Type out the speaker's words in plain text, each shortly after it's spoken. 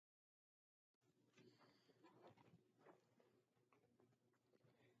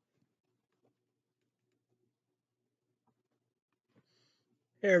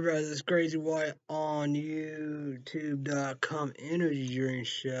Hey everybody, this is Crazy White on YouTube.com energy drink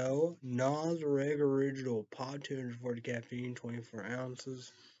show. Nas Reg Original Pod 240 caffeine, 24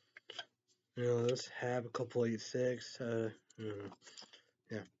 ounces. Let's have a couple 86.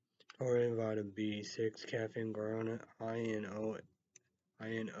 Yeah. Taurine, vitamin B6, caffeine, guarana,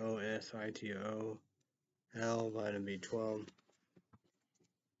 INOSITO, L, vitamin B12.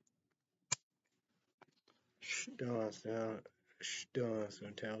 Don't ask,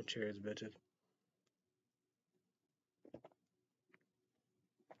 don't tell. Cheers, bitches.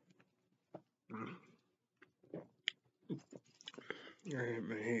 Alright,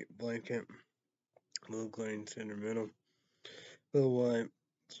 my heat blanket. Little green center middle. Little white.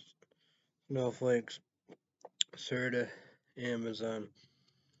 Snowflakes. Serta. Amazon.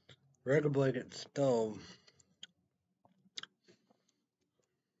 Record blanket stove.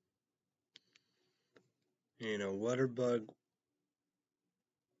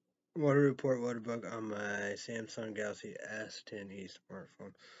 Water report water bug on my Samsung Galaxy S10e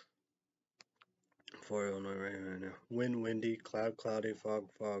smartphone. For Illinois right now. Wind windy, cloud cloudy, fog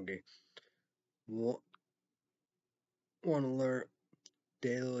foggy. One alert.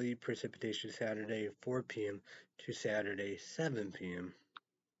 Daily precipitation Saturday 4 p.m. to Saturday 7 p.m.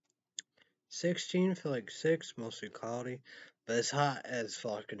 16, feel like 6, mostly cloudy, but it's hot as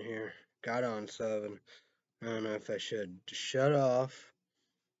fuck in here. Got on 7. I don't know if I should shut off,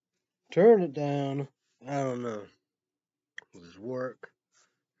 turn it down. I don't know. Does work?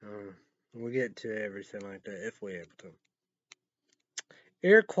 We'll get to everything like that if we're able to.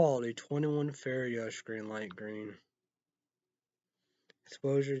 Air quality 21 Fahrenheit green, light green.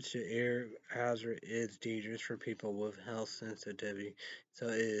 Exposure to air hazard is dangerous for people with health sensitivity, so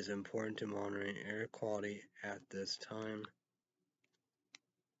it is important to monitor air quality at this time.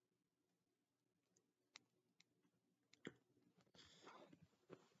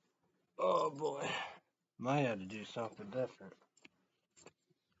 Oh boy, might have to do something different.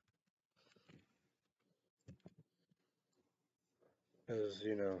 Because,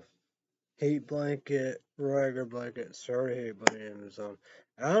 heat blanket, regular blanket, sorry hate blanket, Amazon.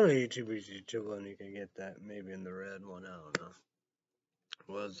 I don't know YouTube one, you can get that maybe in the red one, I don't know.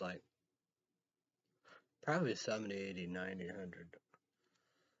 It was like probably 70, 80, 90, 100.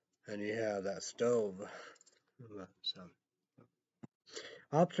 And you have that stove. So,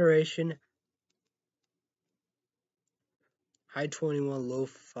 observation, high 21, low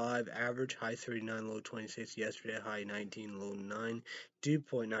 5, average, high 39, low 26 yesterday, high 19, low 9, dew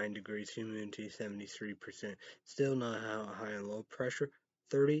point 9 degrees, humidity 73%, still not high and low pressure,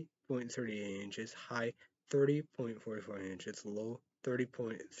 30.38 inches, high 30.44 inches, low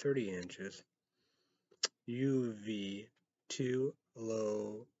 30.30 inches, UV 2,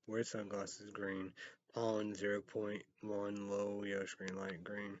 low, wear sunglasses, green, pollen 0.1, low, yellowish green, light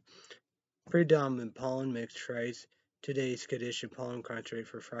green. Predominant pollen mix trace. Today's condition pollen concentrate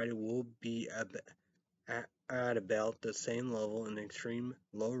for Friday will be at about the same level in the extreme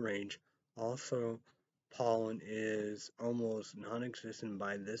low range. Also, pollen is almost non-existent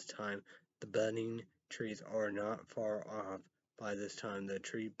by this time. The budding trees are not far off by this time. The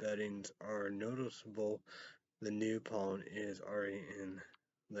tree beddings are noticeable. The new pollen is already in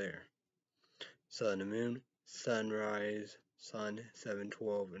there. Sun and moon, sunrise, sun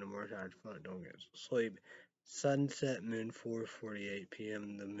 7:12 in the morning. Don't get sleep. Sunset, moon 4:48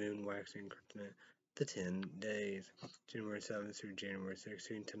 p.m. The moon waxing crescent. The 10 days. January 7th through January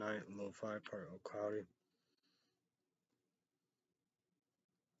 16th. Tonight, low 5, partly cloudy.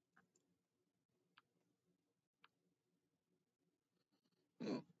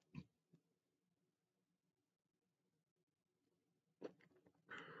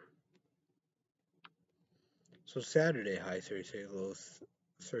 So Saturday, high 36, low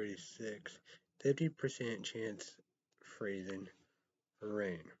 36. 50% chance freezing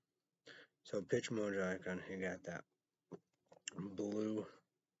rain. So pitch mode icon, you got that blue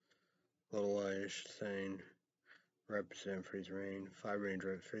little lightish saying represent freeze rain, 5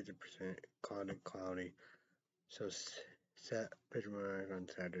 raindrops, 50% cloudy. So set pitch mode on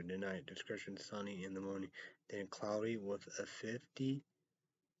Saturday night. Description sunny in the morning, then cloudy with a 50%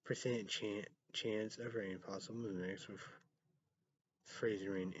 chance of rain, possible mix with freezing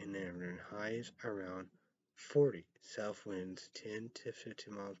rain in the afternoon. Highs around 40. South winds 10 to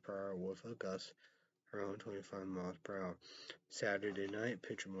 15 miles per hour with a gust around 25 miles per hour. Saturday night,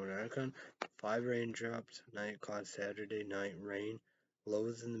 picture mode icon, 5 raindrops, night cloud, Saturday night rain,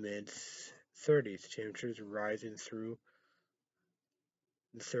 lows in the mid 30s, temperatures rising through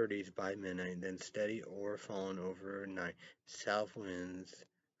the 30s by midnight, then steady or falling overnight. South winds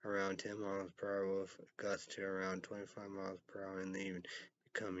around 10 miles per hour with gusts to around 25 miles per hour in the evening.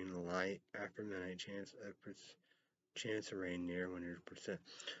 becoming light after midnight. Chance of rain near 100%.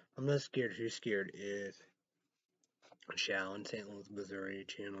 I'm not scared. Who's scared is Shao in St. Louis, Missouri,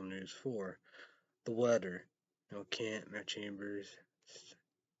 Channel News 4. The weather. No Kent, Matt Chambers,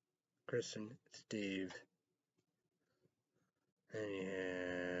 Kristen, Steve, and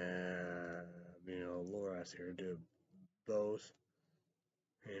Laura's here to do both.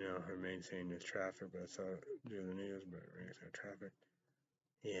 Her main thing is traffic, but I saw it do the news, but it's not traffic.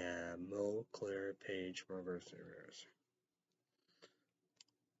 Yeah, Mo, Claire, Page, Margaret, Rivers.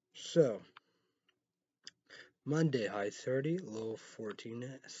 So, Monday, high 30, low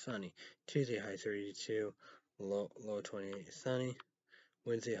 14, sunny. Tuesday, high 32, low 28, sunny.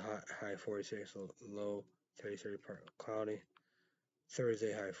 Wednesday, high 46, low 33, partly cloudy.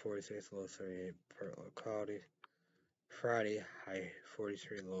 Thursday, high 46, low 38, partly cloudy. Friday, high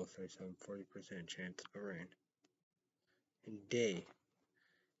 43, low 37, 40% chance of rain. And day,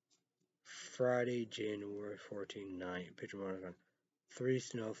 Friday, January 14, night, picture Monagon. 3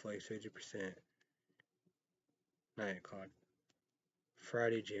 snowflakes, 50%, night cloud.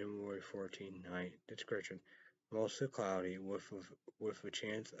 Friday, January 14, night, description. Mostly cloudy with a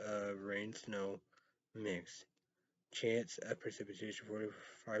chance of rain snow mix. Chance of precipitation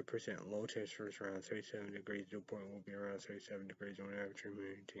 45%. Low temperatures around 37 degrees. Dew point will be around 37 degrees. On average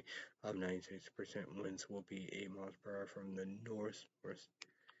humidity of 96%. Winds will be 8 miles per hour from the northeast.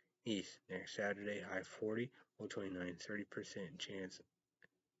 Next Saturday, high 40, low 29, 30% chance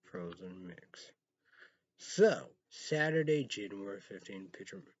frozen mix. So, Saturday, January 15,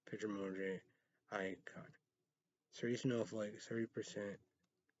 picture emoji icon. 3 snowflakes, 30%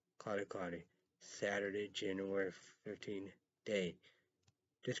 cloudy. Saturday, January 15, day.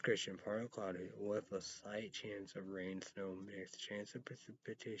 Description, partly cloudy with a slight chance of rain, snow mix. Chance of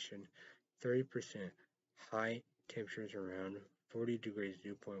precipitation, 30%. High temperatures around 40 degrees.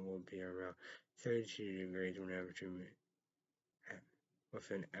 Dew point will be around 32 degrees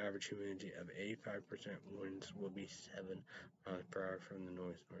with an average humidity of 85%. Winds will be 7 miles per hour from the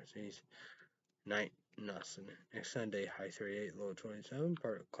northeast. Night, nothing. Next Sunday, high 38, low 27,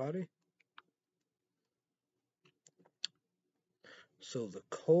 partly cloudy. So the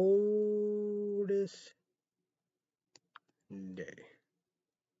coldest day.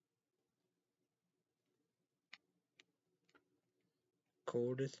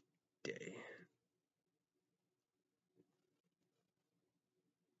 Coldest day.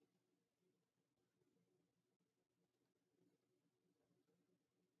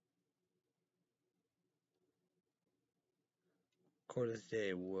 Coldest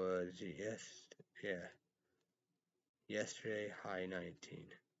day was yesterday, high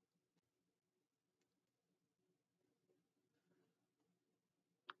 19.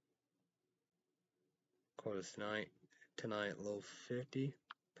 Coldest night tonight, low 50,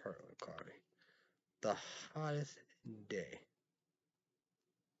 partly cloudy. The hottest day.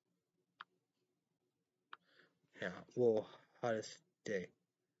 Hottest day.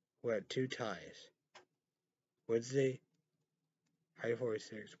 We had 2 ties. Wednesday, high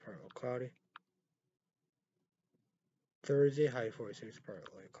 46, partly cloudy. Thursday, high 46,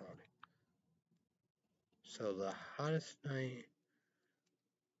 partly cloudy. So the hottest night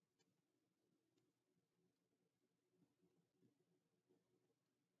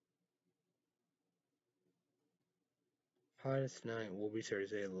will be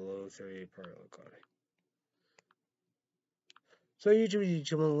Thursday, low 38, partly cloudy. So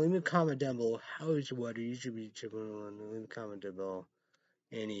YouTube, leave me a comment down below. How is your weather? YouTube, leave me a comment down below.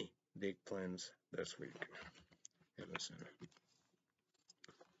 Any big plans this week? Listen.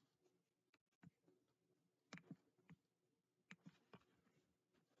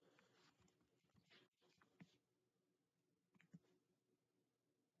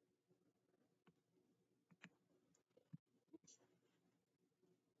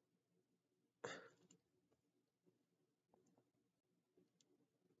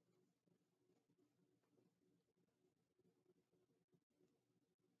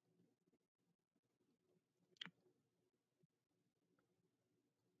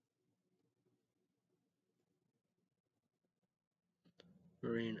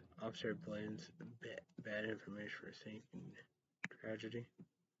 Marine officer blames bad information for sinking tragedy.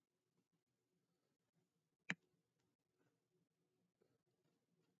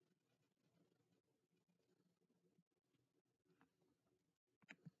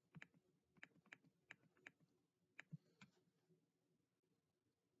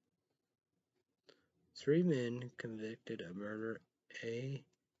 Three men convicted of murder.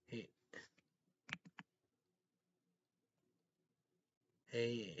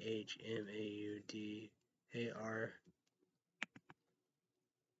 AHMAUDAR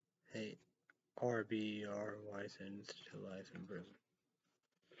a RBR sentenced to life in prison.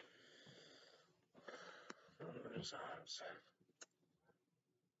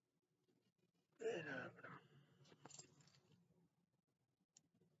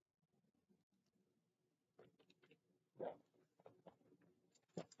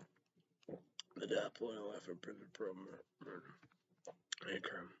 Adapt one life in prison for murder. A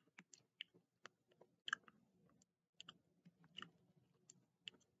crime.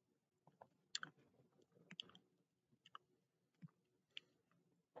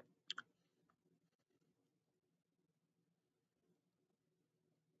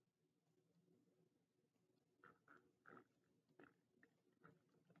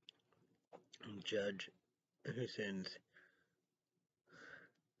 Judge who sentenced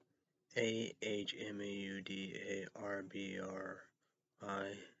AHMAUDARBRIS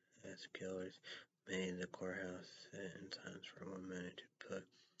killers made the courthouse sit in silence for 1 minute to put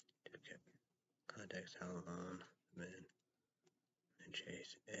into context how long the man and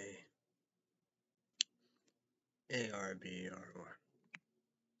chase ARBR.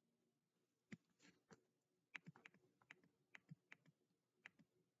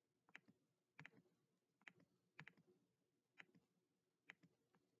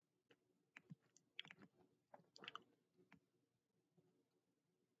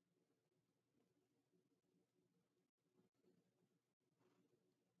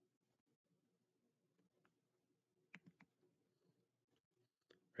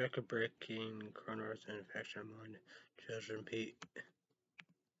 Record-breaking coronavirus infection among children.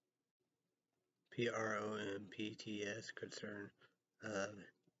 PROMPTS concern of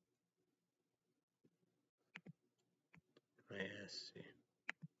ISC.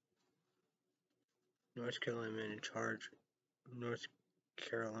 North Carolina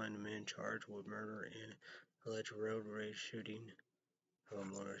man charged with murder and alleged road rage shooting of a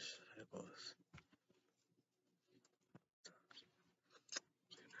motorcyclist.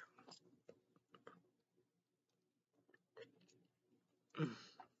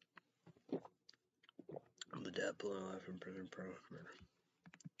 The death penalty life in prison for murder.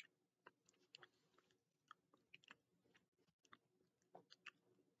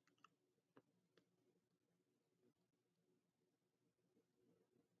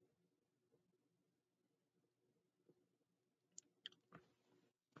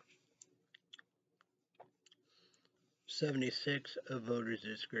 .76 of voters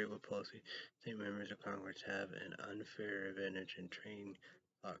disagree with policy. State members of Congress have an unfair advantage in train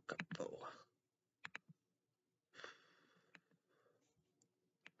lockup vote.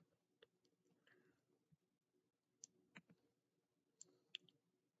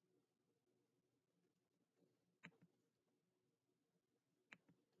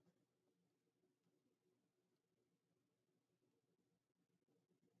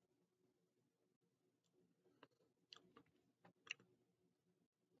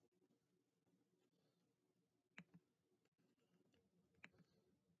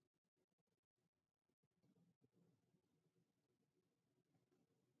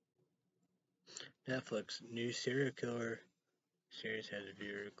 Netflix new serial killer series has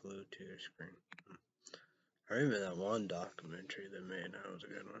viewer glued to their screen. I remember that one documentary they made. That was a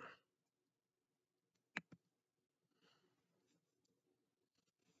good one.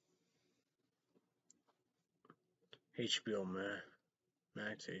 HBO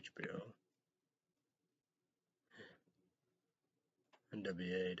Max, HBO.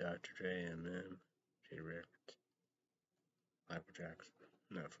 NWA, Dr. Dre, M, J Records, Michael Jackson,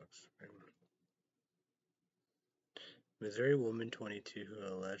 Netflix. Missouri woman 22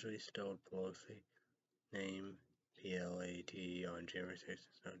 who allegedly stole Pelosi name PLAT on January 6th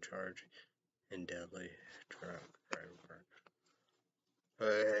is now charged in deadly truck driving.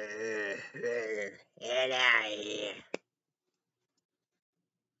 Get out of here.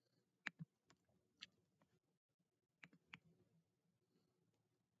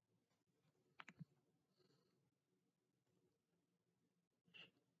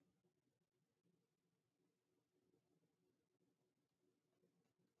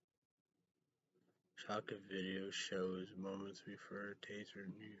 Shocking video shows moments before taser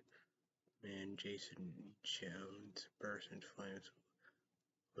new man Jason Jones burst into flames.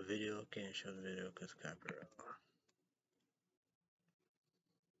 The video can't show the video because copyright.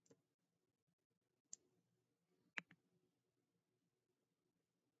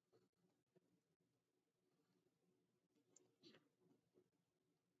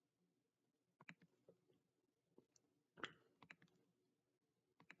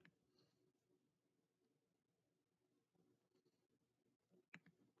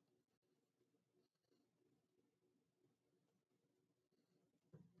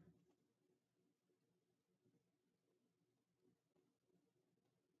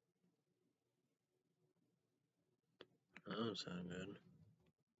 That sounds good.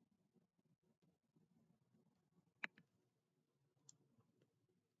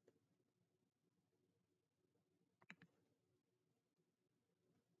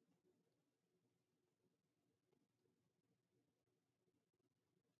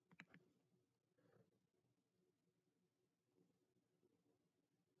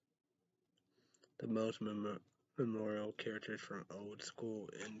 The most memorable characters from old school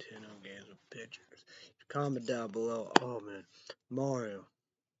Nintendo games with pictures. Comment down below. Oh man, Mario,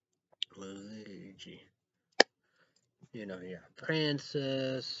 Luigi. You know, yeah,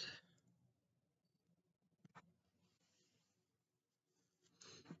 Princess.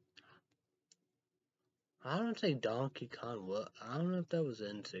 I don't say Donkey Kong. What? I don't know if that was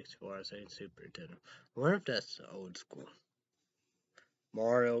N64. I was saying Super Nintendo. I wonder if that's old school.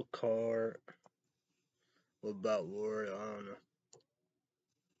 Mario Kart. What about Wario? I don't know.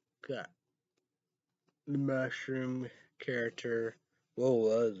 Got the mushroom character. What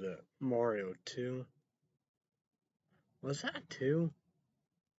was it? Mario 2? Was that 2?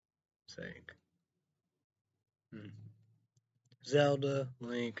 Think. Zelda,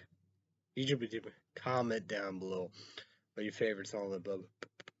 Link. You should be doing. Comment down below what your favorites all above.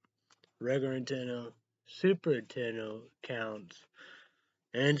 Regular Nintendo, Super Nintendo counts,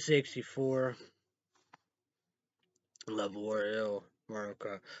 N64. Love Wario, Mario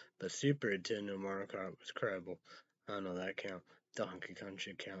Kart, but Super Nintendo Mario Kart was incredible. I don't know that count. Donkey Kong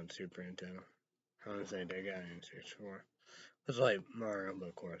should count Super Nintendo. I don't think they got N64. It's like Mario, but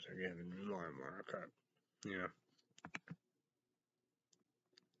of course they're giving Mario Kart. You know.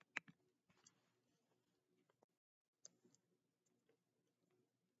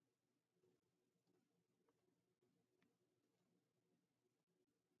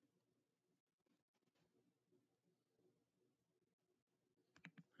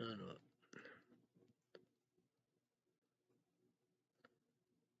 I don't know.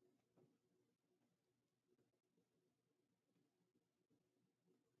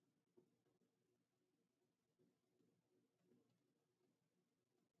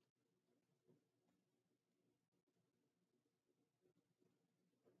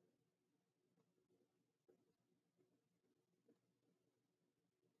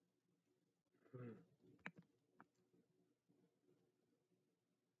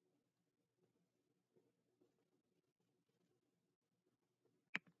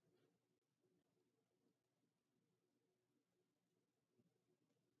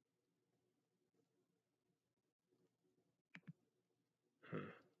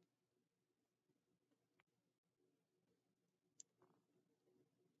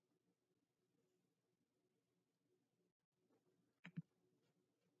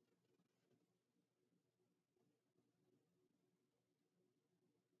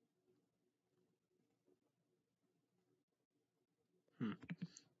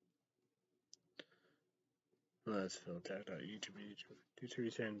 Let's fill tech out YouTube.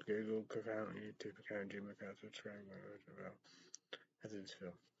 YouTube send Google account, YouTube account, Gmail account, subscribe. That's it,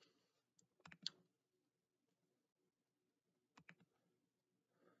 Phil.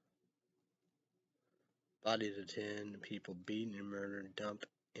 Bodies of 10 people beaten and murdered, dumped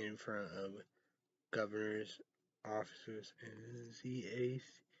in front of governor's offices in ZACATECSA,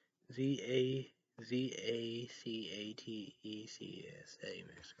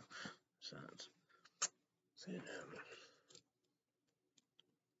 Mexico. Sounds.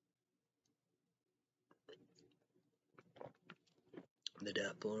 The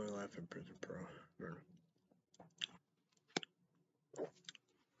death blow in life in prison pro murder.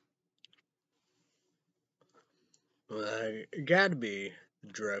 Well, it gotta be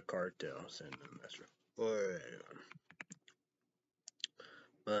the drug cartel sending a message.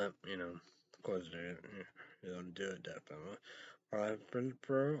 But, you know, of course they don't do it definitely. Life in prison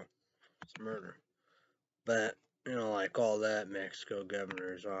pro. It's murder. But, you know, like all that Mexico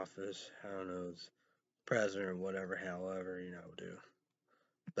governor's office, I don't know, president or whatever, however, you know, do.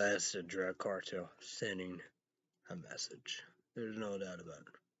 But it's the drug cartel sending a message. There's no doubt about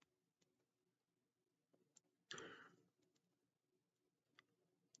it.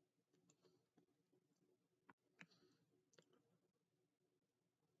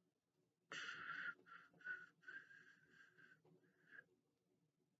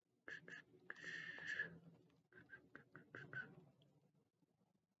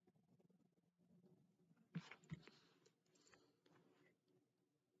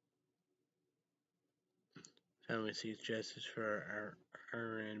 Family seeks justice for our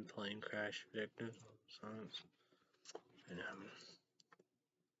Iran plane crash victims. Science. And,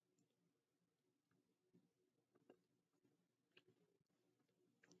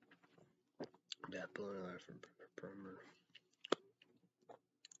 that blown life from murder.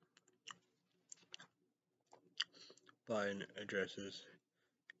 Biden addresses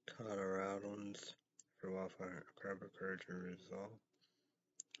Coloradans for wildfire. Grab courage and resolve.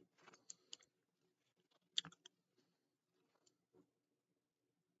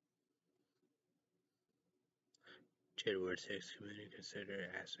 January 6th committee considered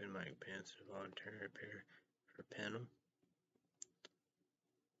asking Mike Pence to voluntarily appear for panel.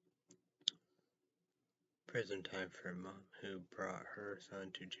 Prison time for a mom who brought her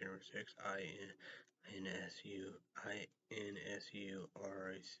son to January 6th. INSU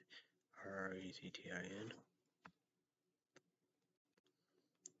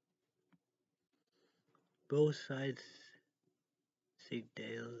Both sides seek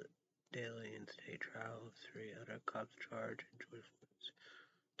daily in state trial. 3 other cops charged in George Floyd's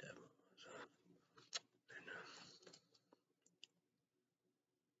death.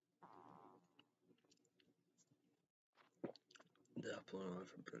 The upload on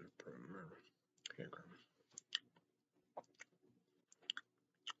from prison for murder. Here it comes.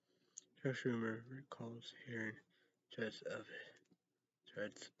 Chuck Schumer recalls hearing threats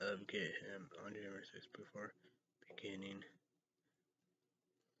of get him on January 6th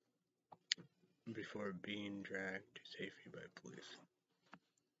before being dragged to safety by police.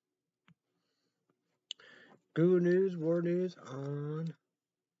 Google News, War News on.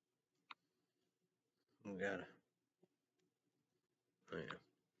 We got it. Oh yeah.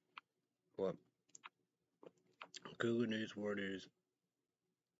 What? Google News, War News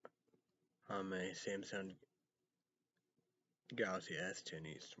on my Samsung Galaxy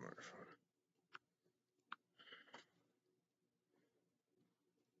S10e smartphone.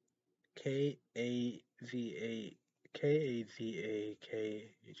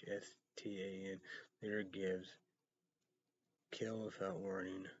 KAVAKHSTAN later gives kill without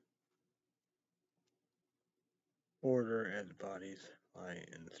warning order as bodies lie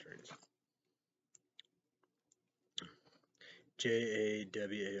in the streets.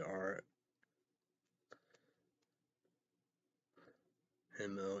 JAWAR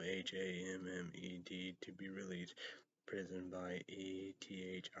MOHAMMED to be released prison by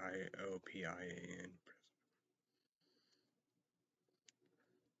ETHIOPIAN.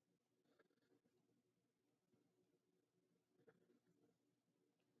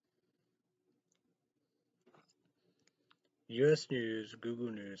 US News,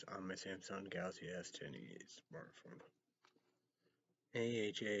 Google News on my Samsung Galaxy S10e smartphone.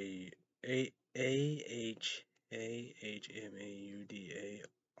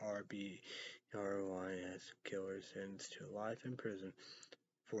 AHMAUDARBRYS killer sentenced to life in prison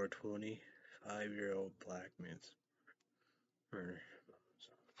for 25-year-old black man's murder.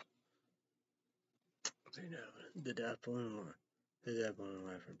 The death penalty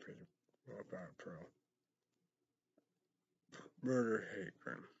life in prison for about pro murder hate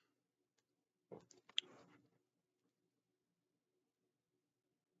crime.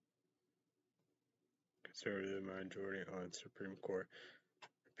 Conservative majority on Supreme Court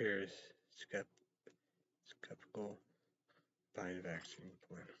appears skeptical Biden vaccine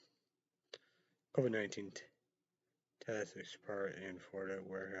plan. COVID-19 test expert in Florida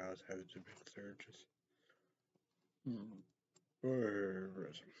warehouse has been surges.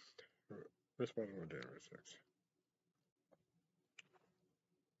 Responsible January 6th.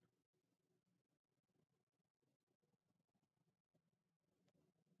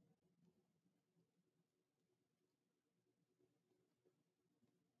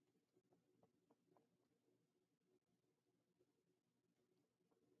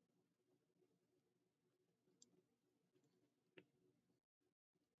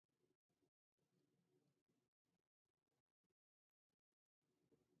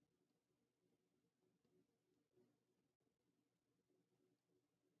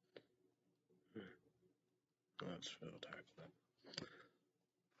 Let's fill type that.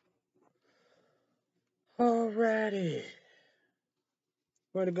 Alrighty.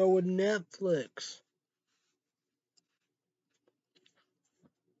 We're gonna go with Netflix.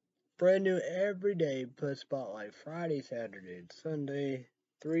 Brand new every day. Put Spotlight Friday, Saturday, and Sunday.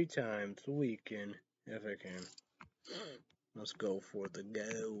 3 times a weekend if I can. Let's go for the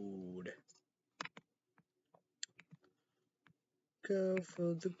gold. Go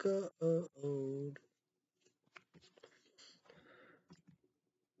for the gold.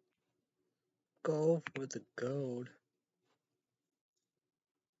 Go for the gold.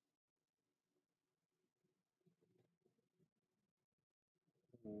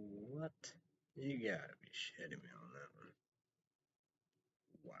 What? You gotta be shitting me on that one.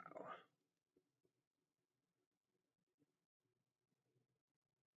 Wow.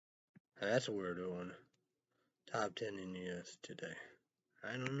 That's a weird one. Top 10 in the US today.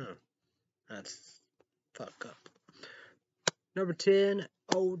 I don't know. That's fuck up. Number 10,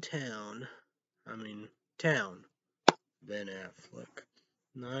 Old Town. Town. Ben Affleck.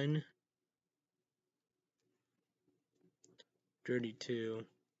 9, Dirty 2.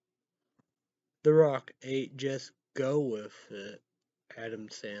 The Rock. 8, Just Go With It. Adam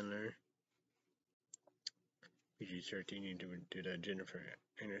Sandler. PG-13, you do that. Jennifer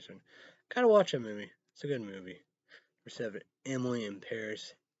Aniston. Gotta watch that movie. It's a good movie. Number 7, Emily in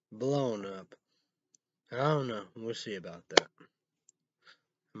Paris. Blown Up. I don't know. We'll see about that.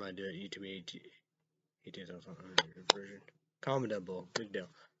 I might do it YouTube 18,000 version. Comment down below. Big deal.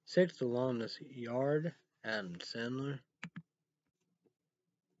 6, The Longest Yard. Adam Sandler.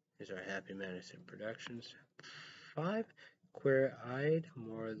 These are Happy Madison Productions. 5, Queer Eyed,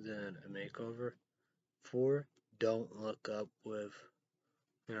 More Than a Makeover. 4, Don't Look Up with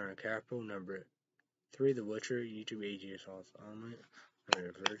Leonardo DiCaprio. Number 3, The Witcher. YouTube AG Sauce Omelet.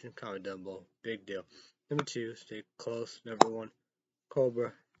 Version. Comment down below. Big deal. Number 2, Stay Close. Number 1,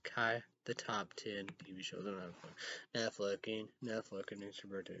 Cobra Kai. The top 10 TV shows on Netflix. Netflix. It's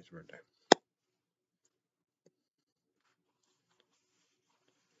your birthday. It's your birthday.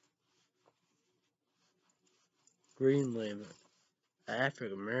 Green Lantern.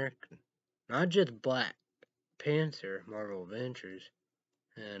 African American. Not just Black Panther, Marvel Adventures,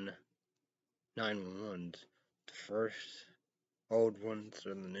 and 911s. The first old ones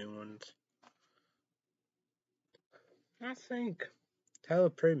and the new ones. I think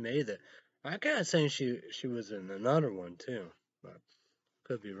Tyler Perry made it. I gotta say she was in another one too, but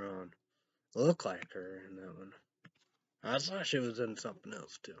could be wrong. Looked like her in that one. I thought she was in something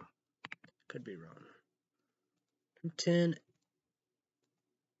else too. Could be wrong. 10,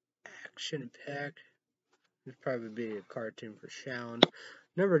 Action Pack. Would probably be a cartoon for Shawn.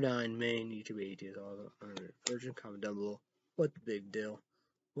 Number 9, main YouTube 80s, all the version. Comment down below. What the big deal?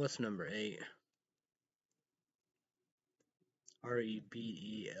 What's number 8?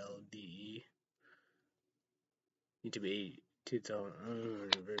 Rebelde. YouTube 8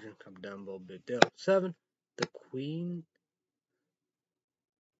 2000 version. Comment down below. Big deal. 7, The Queen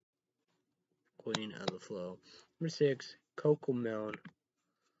of the Flow. Number 6, CoComelon.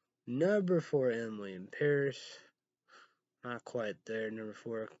 Number 4, Emily in Paris. Not quite there. Number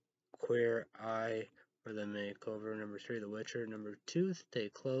 4, Queer Eye for the Makeover. Number 3, The Witcher. Number 2, Stay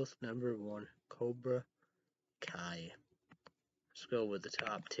Close. Number 1, Cobra Kai. Let's go with the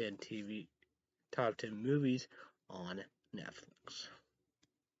top 10 movies on Netflix.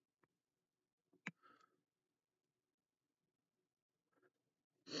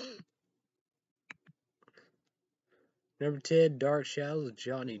 Number 10, Dark Shadows,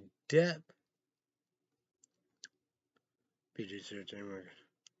 Johnny Depp. PG-13,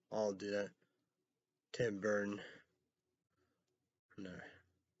 I'll do that. Tim Burton. No,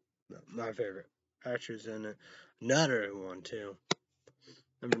 my favorite actors in it. Another one too.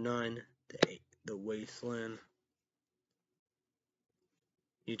 Number 9, The Wasteland.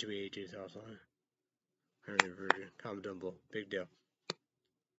 YouTube ages also. Version. Comment down below. Big deal.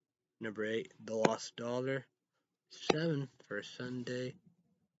 Number 8, The Lost Daughter. 7, First Sunday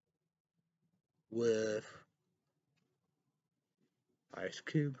with Ice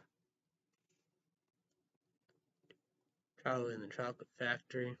Cube. Charlie and the Chocolate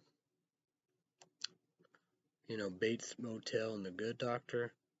Factory. Bates Motel and The Good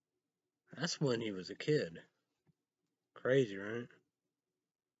Doctor. That's when he was a kid. Crazy, right?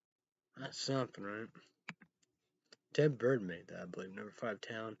 That's something, right? Ted Bird made that, I believe. Number 5,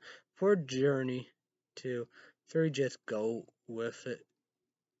 Town. 4, Journey. 2, 3, Just Go With It.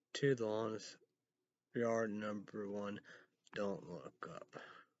 2, The Longest Yard. Number 1, Don't Look Up.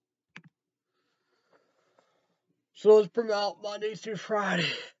 So let's promote Mondays through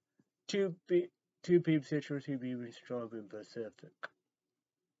Friday. 2 p.m. Central, 2 p.m. Eastern Pacific.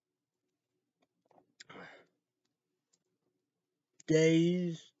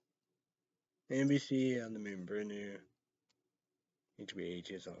 Days. NBC on the main brand-new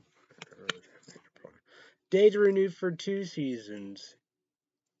HBO is off. Days renewed for 2 seasons.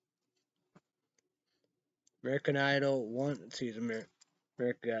 American Idol 1 season.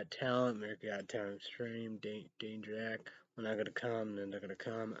 America Got Talent. America Got Talent Extreme. Danger Act. When they're gonna come, then they're gonna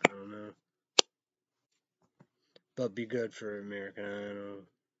come. I don't know. But be good for American Idol.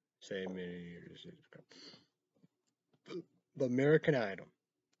 Say many years. But American Idol.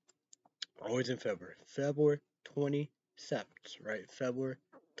 Always in February. February 27th, right? February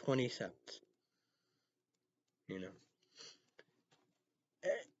 27th.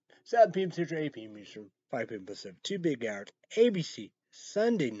 7 p.m. Central, 8 p.m. Eastern, 5 p.m. Pacific. 2 big hours. ABC,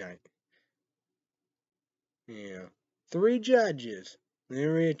 Sunday night. 3 judges. Lynn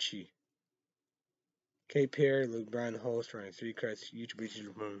Richie. Kate Perry, Luke Bryan, the host, running 3 credits, YouTube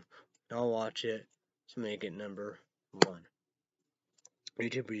season 1. Don't watch it, so make it number 1.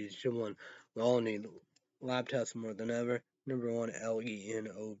 YouTube season 1. We all need laptops more than ever. Number 1,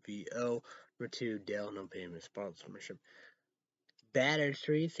 Lenovo. Number 2, Dell, no payment sponsorship. Battery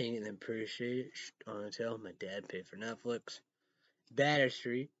 3, thank and appreciate. On tell my dad paid for Netflix. Battery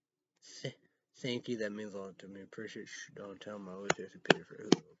 3, thank you, that means a lot to me. Appreciate. Don't tell my older sister paid for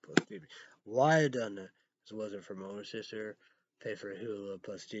Hulu plus TV. Why I done that? Because it wasn't for my older sister. Pay for Hulu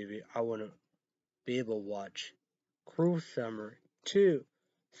plus TV. I wouldn't be able to watch Cruel Summer 2,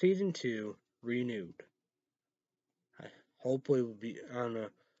 Season 2 renewed. Hopefully will be, I don't know,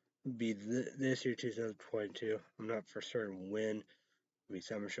 be this year 2022. I'm not for certain when. It'll be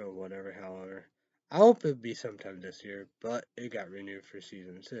summer show, whatever, however. I hope it'll be sometime this year, but it got renewed for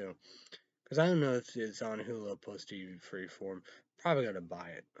season 2. Because I don't know if it's on Hulu plus TV freeform. Probably gotta buy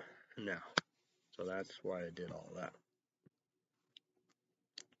it now. So that's why I did all that.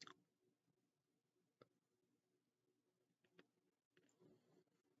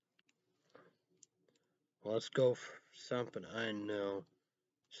 Let's go for something I know.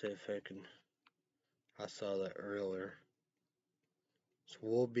 See if I can. I saw that earlier. So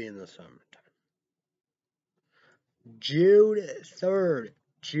we'll be in the summertime. June 3rd.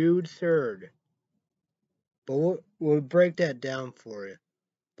 June 3rd. But we'll break that down for you.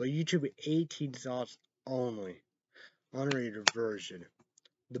 But YouTube 18 slots only. Unrated version.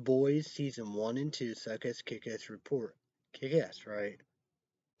 The Boys Season 1 and 2 suck as Kick-Ass report. Kick-Ass, right?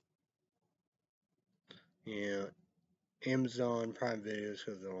 Yeah. Amazon Prime Videos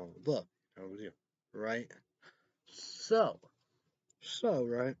because they're all look. That was you. Right? So,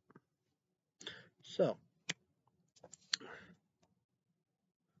 right? So,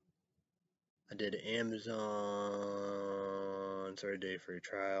 I did Amazon 30-day free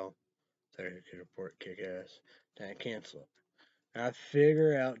trial. 30-day report Kick-Ass. Then I cancel it. I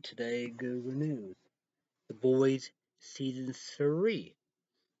figure out today Google News. The Boys Season 3.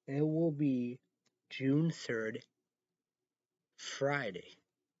 It will be June 3rd, Friday.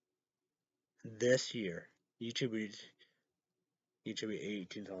 This year. YouTube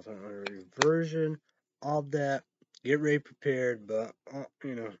 18,000 version of that. Get ready prepared, but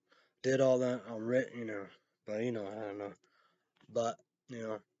did all that already, but I don't know. But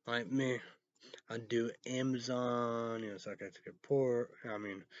like me, I do Amazon, so I got to get poor.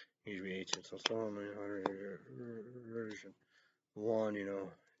 Usually 18 so only 100 version 1,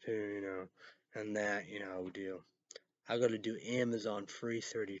 2, and that, I got to do Amazon free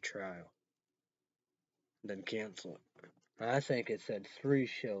 30 trial, then cancel it. I think it said 3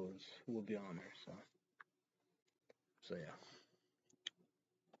 shows will be on there, so yeah.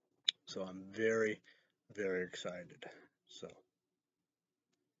 So I'm very, very excited. So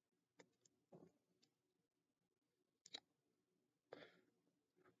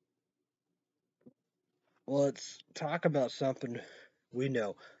let's talk about something we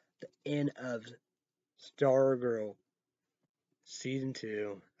know. The end of Stargirl Season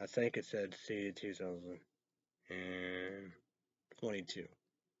 2. I think it said Season 2022.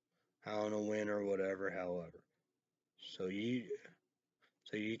 I don't know when or whatever, however. So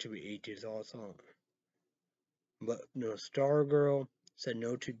YouTube 18 is all on. But no, Stargirl said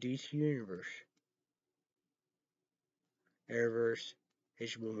no to DC Universe. Arrowverse,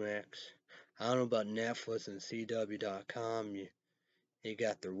 HBO Max. I don't know about Netflix and CW.com. You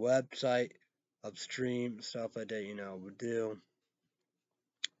got their website, upstream, stuff like that, would do.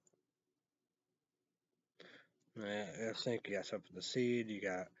 I think you got something to see. You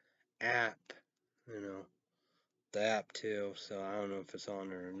got app, the app too, so I don't know if it's on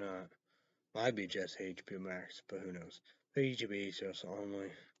there or not. Might be just HBO Max, but who knows. The HBO is just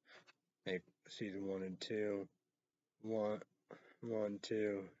only like season 1 and 2. 1,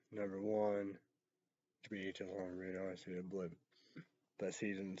 2, number 1. HBO just on the radar, I see a blip. But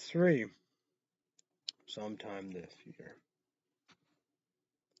season 3, sometime this year.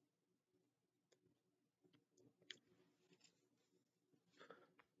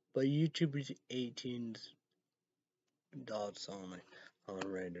 But YouTube is 18's dots only on the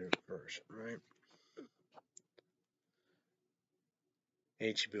regular version, right?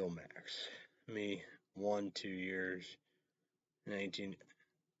 HBO Max. Me, 1, 2 years, 19,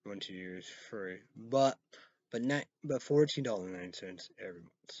 1, 2 years free. But $14.09 every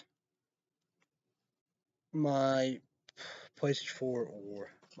month. My PlayStation 4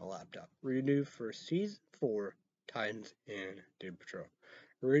 or my laptop. Renew for Season 4, Titans and Doom Patrol.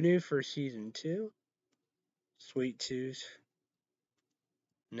 Renew for Season 2, Sweet Tooth,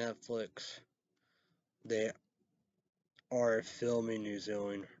 Netflix. They are filming New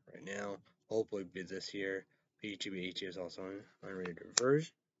Zealand right now. Hopefully be this year. YouTube HT is also on unrated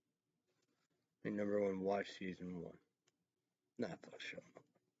version. And number 1, watch season 1. Netflix show.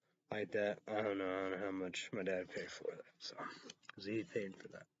 Like that. I don't know how much my dad paid for that. So, because he paid for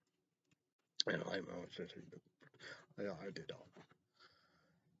that. I don't like my own sister, but I did all.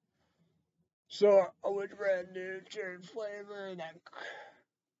 So I went brand new cherry flavor and that.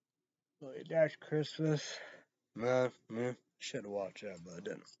 Like, that's Christmas. Man, should have watched that, but I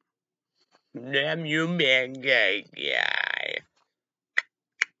didn't. Damn you, man, gay guy.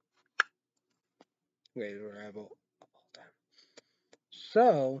 Wait, we're able all time.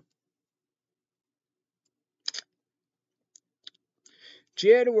 So,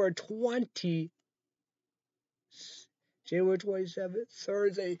 January 27th,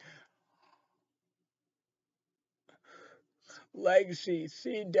 Thursday. Legacy,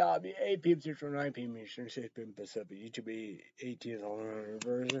 CW, 8 p.m. Central, 9 p.m. Eastern, 6 p.m. Pacific. YouTube 18 is on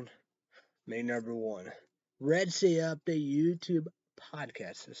version. May number 1. Red Sea Update YouTube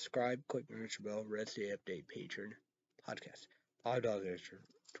podcast. Subscribe, click the notification bell. Red Sea Update Patreon podcast. $5 extra,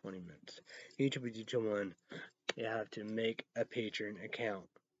 20 minutes. YouTube 1. You have to make a Patreon account.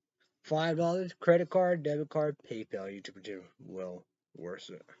 $5 credit card, debit card, PayPal. YouTube 2. Well worth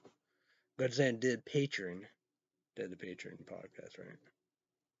it. Good saying did Patreon. Did the Patreon podcast, right?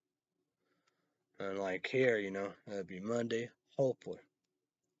 And like here, that'd be Monday, hopefully.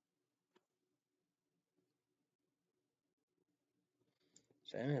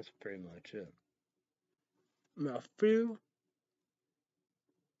 So that's pretty much it. Now, few.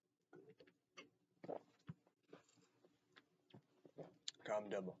 Come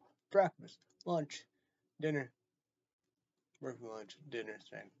double. Breakfast, lunch, dinner. Work lunch, dinner,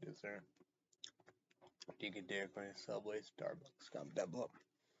 snack, dessert. You get Dairy Queen, Subway, Starbucks. Come double up.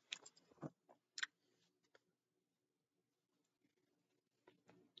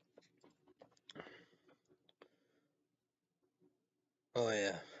 Oh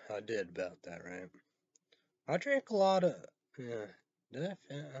yeah, I did about that, right? I drank a lot of, did I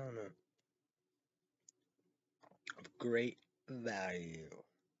don't know. Great value.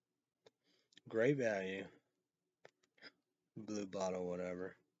 Great value. Blue bottle,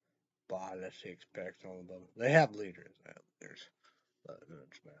 whatever. Buy the 6-packs all above. They have liters. But no,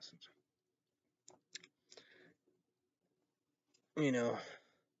 it's massive.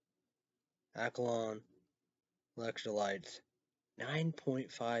 Akalon, electrolytes,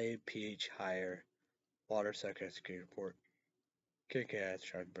 9.5 pH higher. Water security report. Kick ass,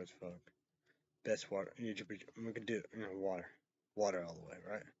 shark breath fuck. Best water. We can do water. Water all the way,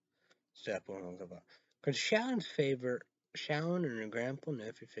 right? Step 1 on the top. Because Shallon and her grandpa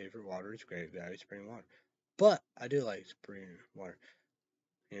nephew favorite water is Great Value spring water. But I do like spring water.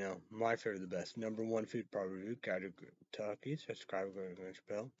 My favorite, the best. Number 1 food probably Guide to Kentucky. Subscribe, go to the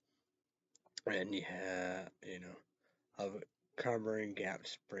bell. And you have, of Cumberland Gap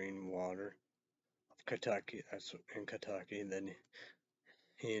spring water of Kentucky. That's in Kentucky. And then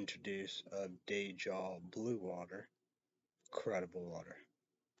he introduced Deja Blue Water. Incredible water.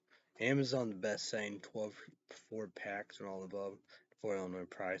 Amazon the best selling 12 4-packs and all above for Illinois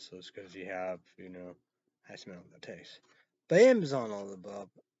priceless because you have, I smell the taste. But Amazon all above.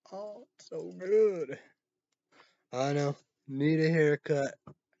 Oh, so good. I know. Need a haircut.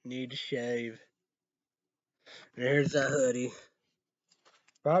 Need to shave. There's that hoodie.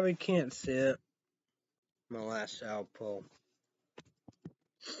 Probably can't see it. My last outpull.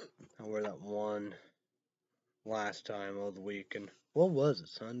 I wore that one last time of the weekend. What was it?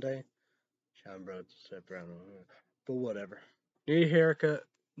 Sunday? Sean broke the step around. But whatever. Need a haircut.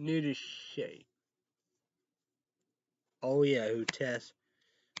 Need a shave. Oh yeah, who tests?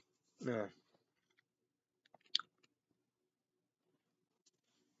 No.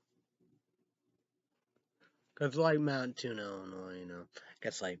 Cause like Mount Tuna, Illinois,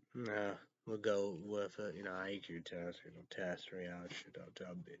 guess like, we'll go with it, IQ test, test reality shit out there,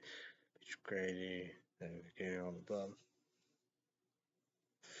 it's crazy, getting all above.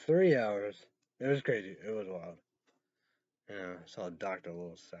 3 hours. It was crazy. It was wild. Saw a doctor a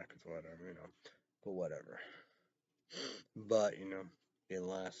little seconds, whatever, but whatever. But, it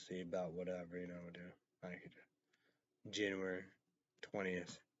lasts see about whatever, do. Like January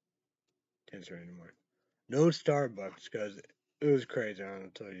 20th, 10:30 in the morning. No Starbucks, because it was crazy. I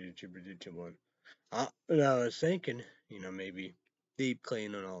don't tell you, YouTube one. I was thinking, maybe deep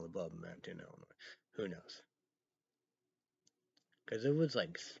clean and all above Mountain, Illinois. Who knows? Because it was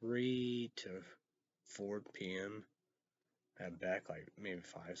like 3 to 4 p.m. At back, like maybe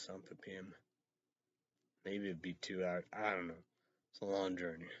 5 something p.m. Maybe it'd be 2 hours. I don't know. It's a long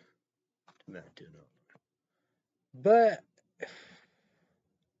journey to Mountain, Illinois. But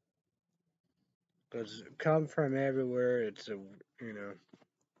Because come from everywhere, it's a, you know,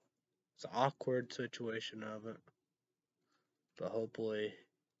 it's an awkward situation of it. But hopefully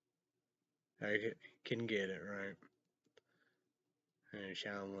I can get it right. And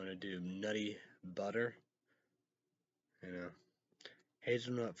I want to do nutty butter, you know,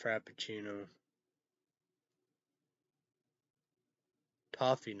 hazelnut frappuccino,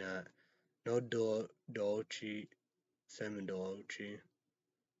 toffee nut, no dolce, cinnamon dolce.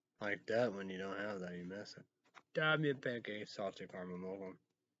 Like that when you don't have that, you miss it. Diamond pancake, salted caramel mocha.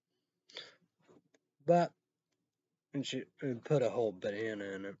 But and put a whole banana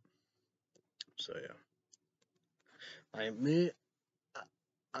in it. So yeah, I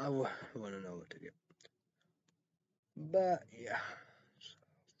want to know what to get. But yeah,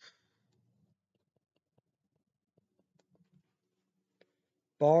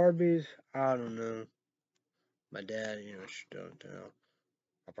 Barbies, I don't know. My dad, don't tell.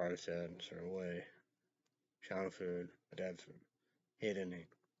 I probably said a certain way. China food, my dad's food. He didn't eat.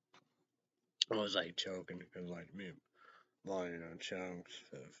 I was like choking because like me, volume on chunks,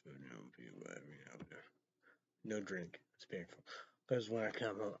 food, whatever, no drink. It's painful. Because when I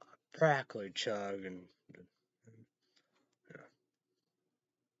come home, I practically chug and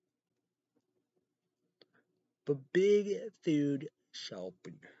But big food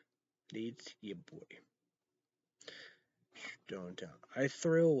shopping leads your boy. Don't tell. I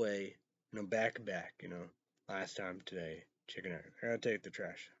threw away, back to back, last time today, chicken nuggets. I gotta take the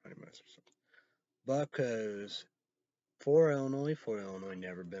trash, honey mustard. Because for Illinois,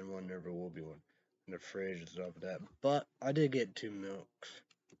 never been one, never will be one. And the fridge is up with that. But I did get 2 milks.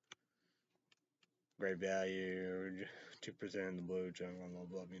 Great value, 2% in the blue, junk on the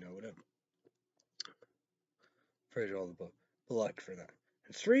blah, whatever. Fridge all the above. But lucky for that.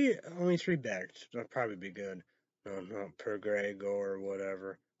 And only 3 bags. That'll probably be good. Not per Greg or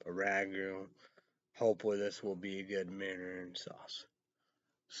whatever, but Ragu. Hopefully this will be a good marinara sauce.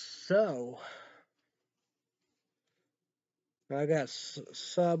 So, I got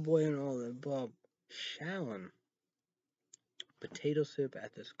Subway and all that, but Shallon potato soup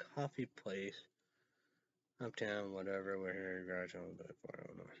at this coffee place uptown, whatever. We're here in Garage Home, but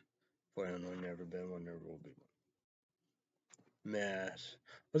for Illinois, never been one, never will be one. Mess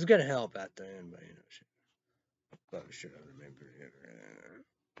was gonna help at the end, but shit. But should have remembered it.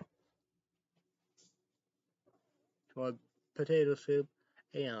 Well, potato soup,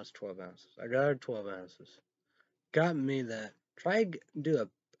 8 ounce, 12 ounces. I got 12 ounces. Got me that. Try do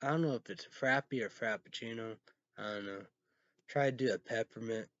I don't know if it's frappy or frappuccino. I don't know. Try to do a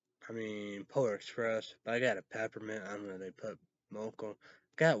peppermint. Polar Express. But I got a peppermint. I don't know. They put mocha.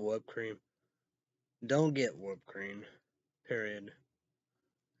 Got whipped cream. Don't get whipped cream. Period.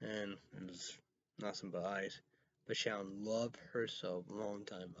 And it's nothing but ice. But she'll love herself a long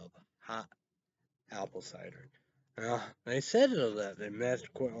time of hot apple cider. They said that they messed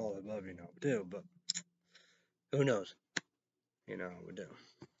all above, too, but who knows? We do.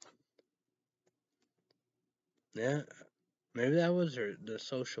 Yeah, maybe that was the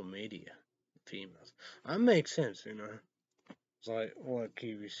social media females. That makes sense, It's like what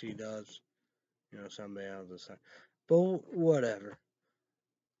QVC does, somebody else decide. But whatever.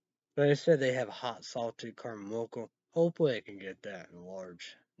 But they said they have hot salted caramel mocha. Hopefully I can get that in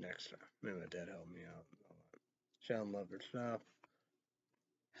large next time. Maybe my dad helped me out. Sean loved herself.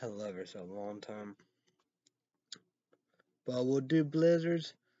 Had loved herself a long time. But we'll do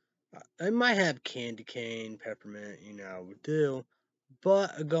blizzards. I might have candy cane, peppermint, we do.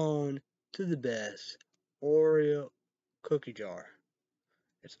 But going to the best Oreo cookie jar.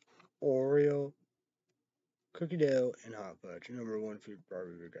 It's Oreo cookie dough and hot fudge. Number 1 food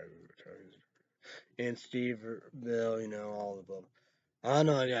barbecue guy. And Steveville, all of them. I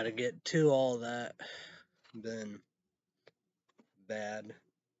know I gotta get to all that. Then bad.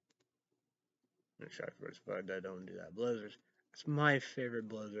 But I don't do that. Blizzards. It's my favorite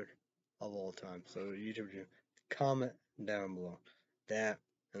blizzard of all time. So YouTube, comment down below that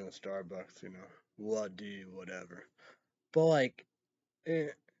and the Starbucks. What do you, whatever. But like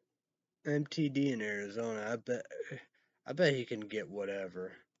MTD in Arizona, I bet he can get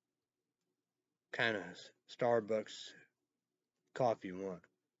whatever kind of Starbucks coffee you want.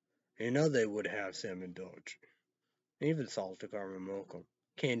 They would have salmon dolce, even salted caramel mocha,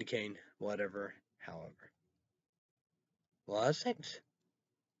 candy cane, whatever. However. Well, that's how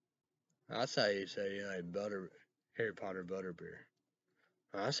you say Harry Potter butterbeer.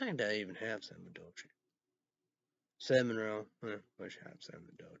 I think they even have salmon dolce. Cinnamon roll, which have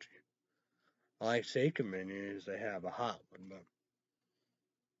salmon dolce. I like secret menus, they have a hot one,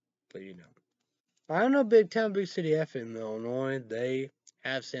 but I don't know Big Town, Big City F in Illinois, they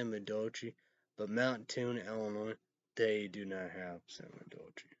have salmon dolce, But Mount Tune, Illinois, they do not have cinnamon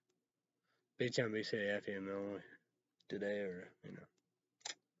dolce. Big time we say FM Illinois today, or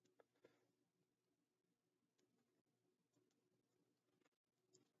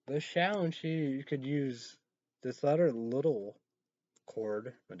This challenge, you could use this other little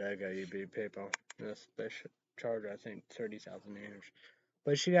cord. My dad got eBay PayPal. A special charger, I think 30,000 amps.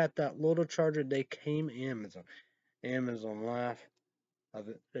 But she got that little charger. They came Amazon. Amazon laugh of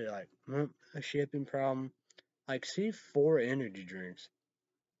it. They're like, a shipping problem. Like, see 4 energy drinks.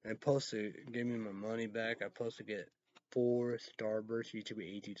 I'm supposed to give me my money back. I'm supposed to get 4 Starburst, each with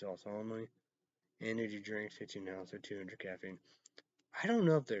 18 sauce only. Energy drinks, 15 ounces, 200 caffeine. I don't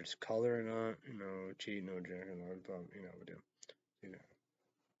know if there's color or not. Cheating or drinking, but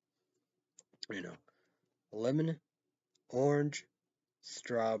lemon, orange,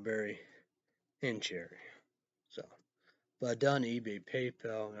 strawberry, and cherry. So, but done eBay,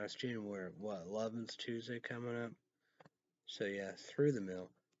 PayPal. That's January 11th, Tuesday coming up. So yeah, through the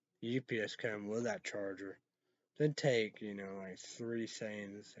mail. UPS coming with that charger. Then take like 3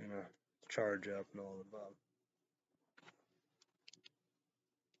 seconds and a charge up and all the above.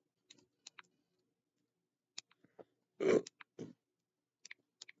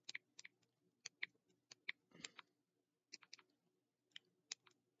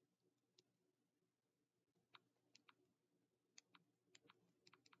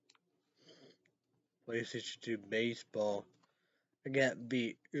 PlayStation 2 baseball. I got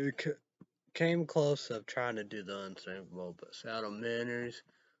beat. Came close of trying to do the unthinkable, but Seattle Mariners,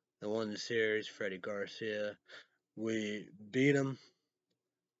 they won the series. Freddie Garcia, we beat him.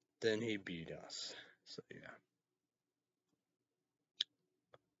 Then he beat us. So yeah.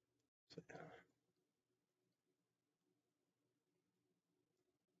 So yeah.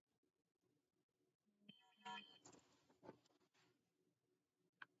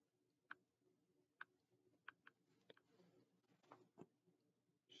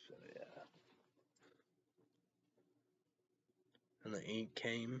 So yeah. And the ink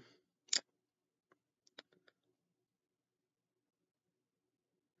came.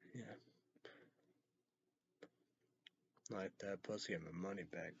 Yeah. Like that. Plus, get my money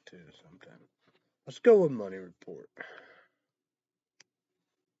back too sometime. Let's go with money report.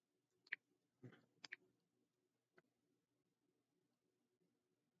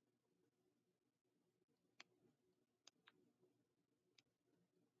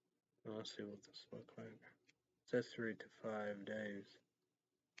 Let's see what this looks like. It says 3 to 5 days.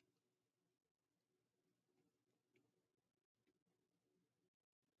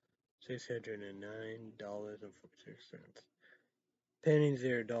 $609.46. Pending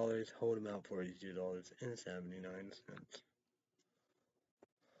 $0. Hold amount $42.79.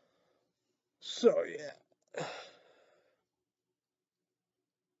 So yeah.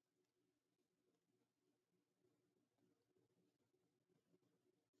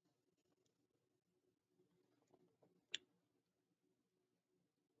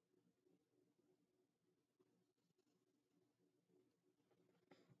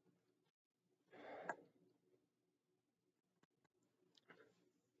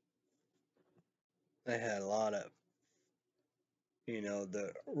 They had a lot of,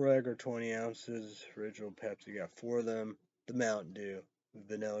 the regular 20 ounces, original Pepsi, got 4 of them. The Mountain Dew,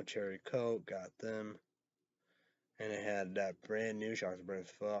 vanilla cherry Coke, got them. And it had that brand new Shots Brand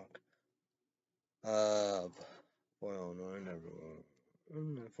Fuck. 409 never.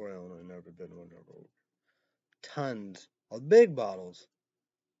 409 never been one never. Tons of big bottles.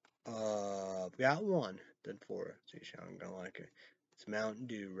 Got 1, then 4. See, I'm gonna like it. It's Mountain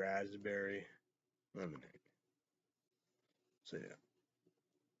Dew Raspberry Lemonade. So yeah.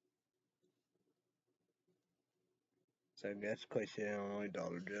 So that's quite only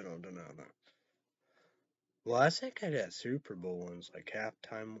Dollar General, don't know that. Well, I think I got Super Bowl ones, like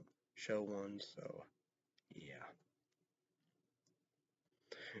halftime show ones, so yeah.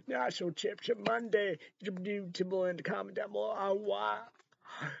 National Championship Monday. Timble in the comment down below. Why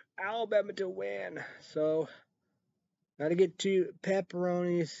Alabama to win. So gotta get 2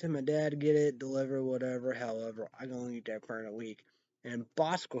 pepperonis and my dad get it, deliver whatever. However, I can only eat that for a week. And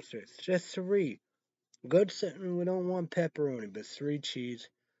Bosco strips, just 3. Good sitting, we don't want pepperoni, but 3 cheese.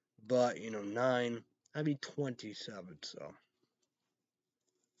 But 9, that'd be 27. So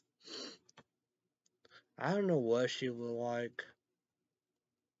I don't know what she would like.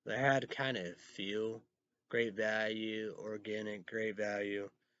 They had kind of feel, great value, organic, great value,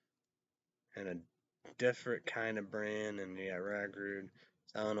 and a different kind of brand, and yeah, Ragrude.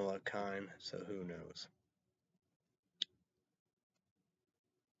 I don't know what kind, so who knows.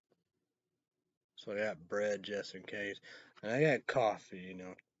 So I got bread just in case, and I got coffee.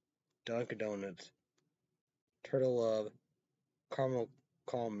 Dunkin' Donuts, Turtle Love, Caramel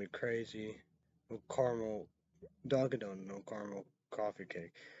Call Me Crazy, no caramel, Dunkin' Donuts, no caramel coffee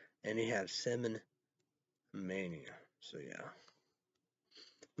cake. And you have Cinnamon Mania. So yeah.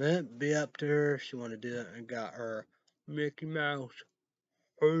 That'd be up to her if she want to do it. I got her Mickey Mouse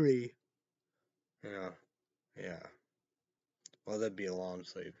hoodie. Yeah, yeah. Well, that'd be a long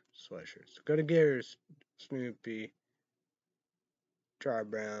sleeve sweatshirt. So go to get her Snoopy, Charlie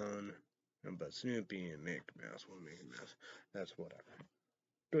Brown, but Snoopy and Mickey Mouse, one Mickey Mouse. That's whatever.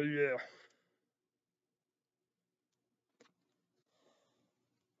 But yeah.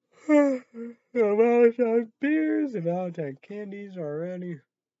 Valentine beers and Valentine candies already.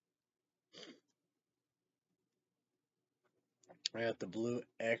 I got the blue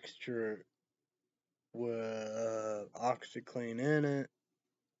extra with OxiClean in it.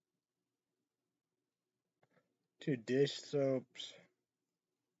 2 dish soaps.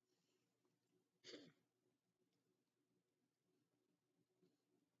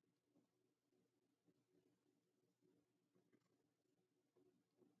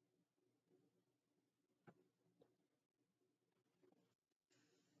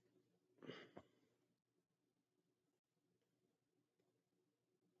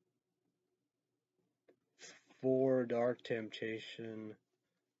 Four Dark Temptation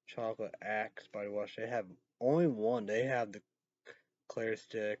Chocolate Axe body wash. They have only one. They have the Clear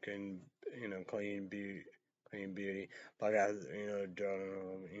Stick and Clean Beauty. But I got we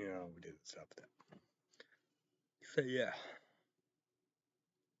did stuff with that. So yeah.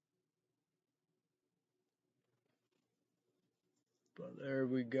 But there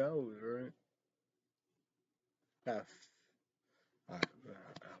we go, right? F. Alright,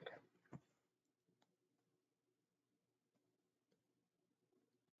 okay.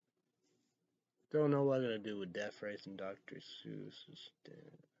 Don't know what I'm gonna do with Death Race and Dr. Seuss.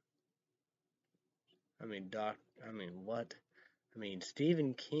 What?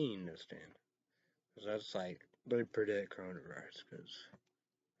 Stephen King to stand. Cause that's like, they predict coronavirus, cause,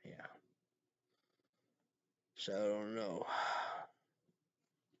 yeah. So I don't know.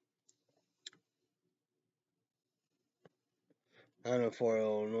 I don't know if for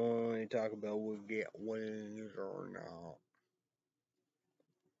Illinois talk about we get wins or not.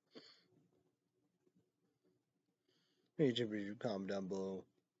 Hey, you comment down below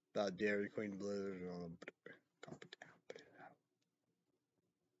about Dairy Queen Blizzard. Comment down.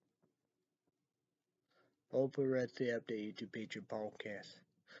 Hopefully, Red Sea Update YouTube Patreon podcast.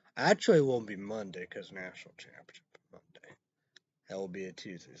 Actually, it won't be Monday because National Championship Monday. That will be a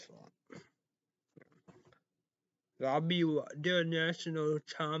Tuesday slot. I'll be doing National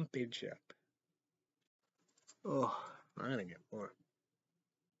Championship. Oh, I'm gonna get more.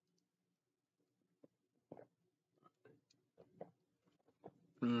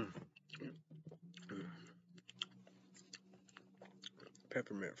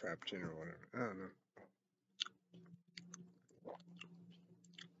 Peppermint Frappuccino or whatever. I don't know.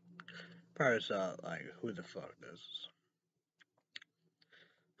 Probably thought, like, who the fuck does this?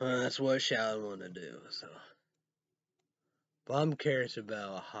 That's what Shall want to do, so. But I'm curious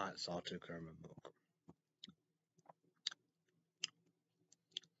about a hot salted caramel milk.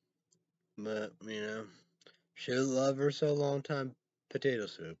 But, should love her so long time potato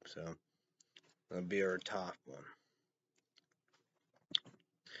soup, so that'll be her top one.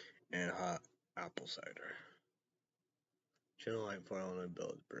 And hot apple cider. She don't like putting on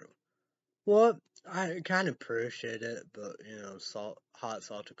Bill's brew. Well, I kind of appreciate it, but hot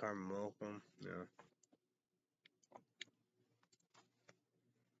salted caramel milk,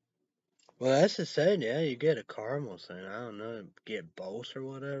 Well, that's the same. Yeah, you get a caramel thing. I don't know, get both or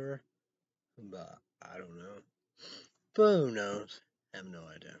whatever. But I don't know. But who knows? I have no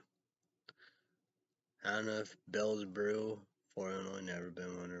idea. I don't know if Bell's Brew for Illinois never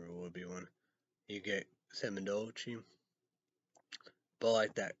been one or would be one. You get Cinnamon Dolce. But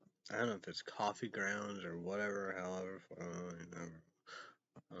like that, I don't know if it's coffee grounds or whatever, however, for Illinois, never.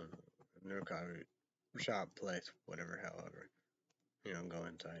 I don't know. Never coffee shop place, whatever, however. Go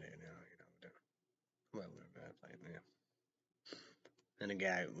inside it now, whatever, like, yeah. And the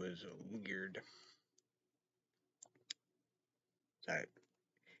guy was weird.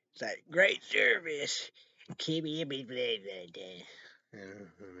 It's like, great service. Keep me blah, blah, blah.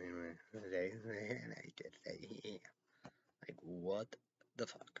 Like, what the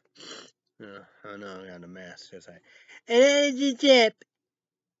fuck? I know I got a mask. It's like, and then it's a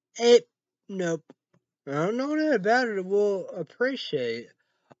tip. Nope. I don't know that about it. We'll appreciate.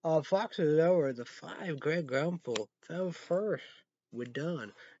 Foxes over the 5 Greg Grumful fell first. We're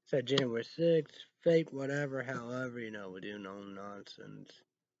done. Said January 6th, fate, whatever, however, we do no nonsense.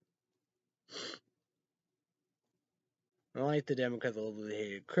 Unlike the Democrats' overly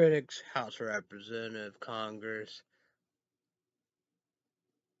hated critics, House of Representatives, Congress,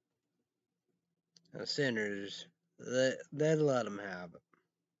 and senators, they let them have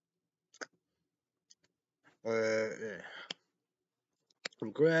it.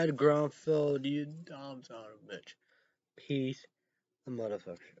 Greg Grunfeld, you dumb son of a bitch. Peace, the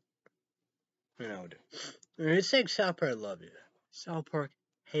motherfucker. You know, dude. It's like South Park love you. South Park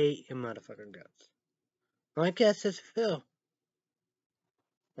hate your motherfucking guts. I guess it's Phil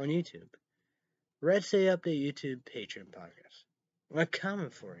on YouTube. Red State Update YouTube Patreon podcast. We're coming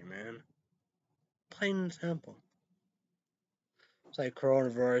for you, man. Plain and simple. It's like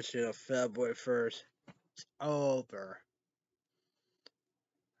coronavirus, February 1st. It's over.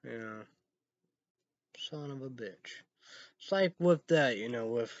 Son of a bitch. It's like with that,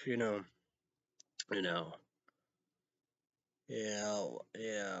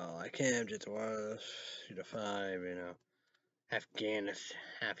 I can't just was, 5,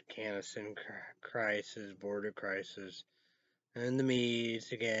 Afghanistan crisis, border crisis, and the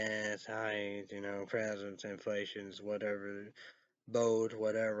meats, gas, highs, presence, inflations, whatever, both,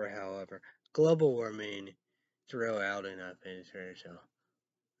 whatever, however. Global warming, throw out enough so.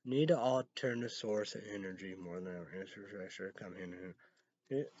 Need to alternate source of energy more than ever. Infrastructure come in.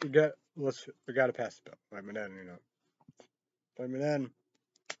 We gotta pass the bill. Like my dad, Like my dad,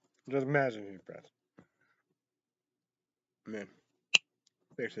 just imagine he's president. Man,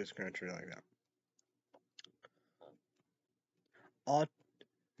 fix this country like that.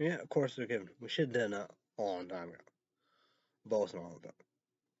 Of course we can. We should have done that a long time ago. Both and all of them.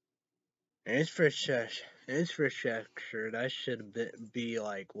 Infrastructure, that should be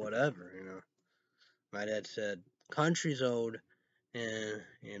like whatever, My dad said, country's old, and,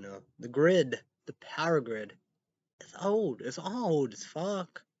 the grid, the power grid, it's old. It's old as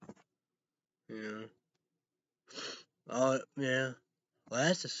fuck. Oh, yeah. Well,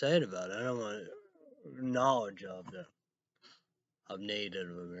 that's to say it about it. I don't want knowledge of Native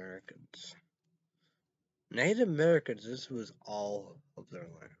Americans. Native Americans, this was all of their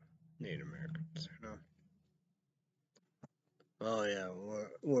land. Native Americans, Oh, yeah,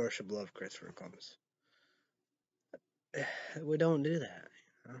 worship, love Christopher Columbus. We don't do that,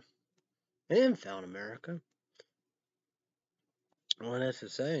 They didn't found America. Well, that's the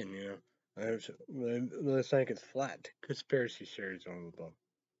saying, They think it's flat. Conspiracy theories on the above.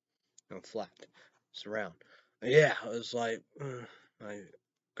 Flat. It's round. Yeah, it was like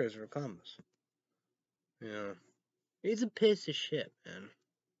Christopher Columbus. He's a piece of shit, man.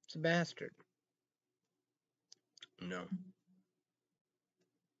 He's a bastard. No.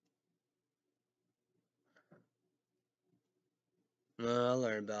 Well, I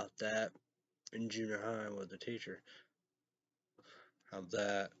learned about that in junior high with a teacher. Of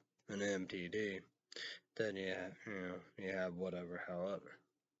that and MTD. Then you have whatever, however.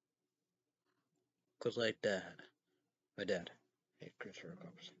 Cause like that, my dad hated Christopher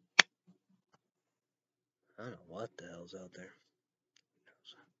Columbus. I don't know what the hell's out there.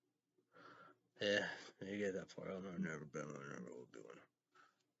 Yeah, you get that far. I've never been one, never will be one.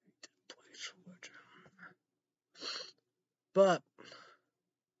 But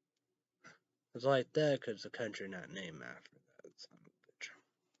it's like that because the country not named after that son of a bitch.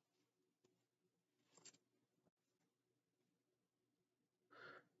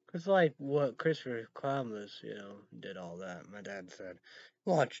 Because like what Christopher Columbus, did all that. My dad said,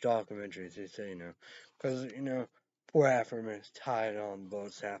 watch documentaries. He said, because poor Africans tied on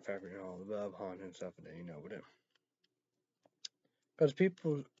boats, South Africa, all above hunting and stuff, and with it. Because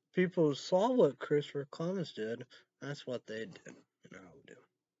people saw what Christopher Columbus did. That's what they did. Do.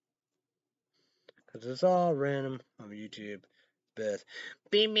 Because it's all random on YouTube. Beth.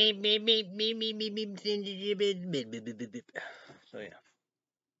 Beep, beep, beep, beep, beep, beep, beep, beep. So, yeah.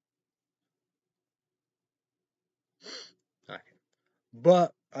 Okay.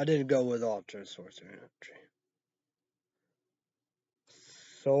 But I didn't go with alternate source of energy.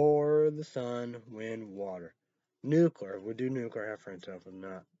 Solar, the sun, wind, water. Nuclear. We do nuclear half for itself, but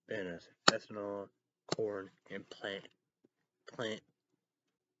not anything. Ethanol, corn, and plant-based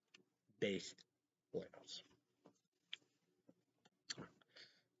oils.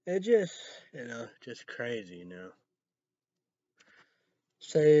 It just, just crazy,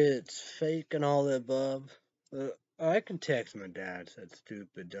 Say it's fake and all the above. I can text my dad, said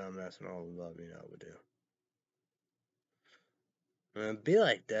stupid, dumbass, and all the above, we do. Be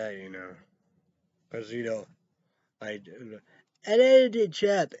like that, Because, I edited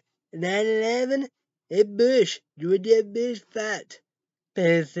chap. 9/11, it Bush. You did Bush fat.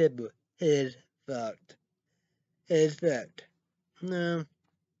 It's simple. It's fucked. It's fucked. No.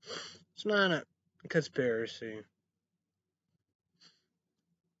 It's not a conspiracy.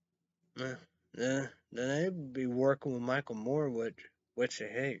 Then they'd be working with Michael Moore, which they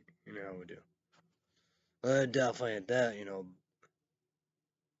hate. You know how we do. Well, definitely at that.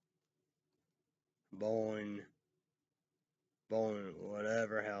 Boeing,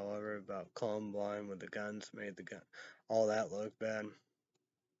 whatever. However, about Columbine with the guns made all that look bad.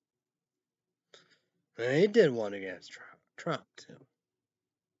 And he did one against Trump too.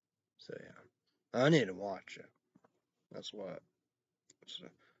 So yeah, I need to watch it. That's what I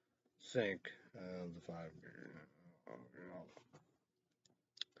think of the 5 years.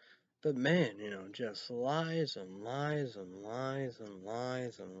 But man, just lies and lies and lies and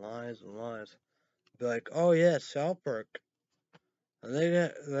lies and lies and lies. Be like, oh yeah, South Park.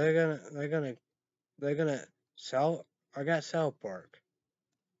 They're gonna sell. I got South Park.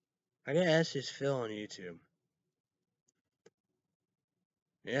 I got Estes Phil on YouTube.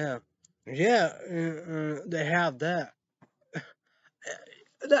 Yeah, yeah, they have that.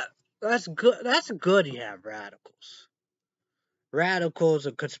 That's good. That's good. You have radicals. Radicals,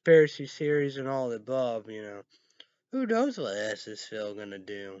 a conspiracy series, and all the above. Who knows what Estes Phil gonna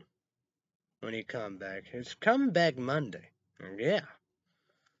do when he come back? It's coming back Monday. Yeah,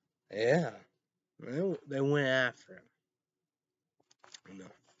 yeah. They went after him.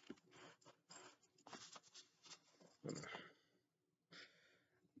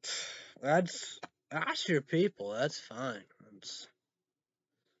 That's your people. That's fine.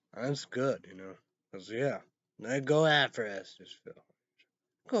 That's good. Cause yeah, they go after Estes Phil.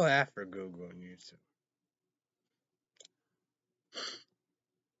 Go after Google and YouTube.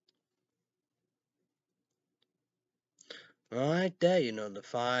 I like that. The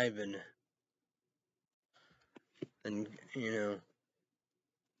five and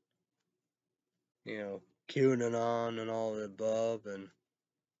QAnon and all the above, and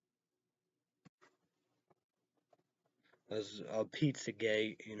as a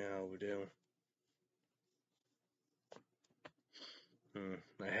Pizzagate, we do.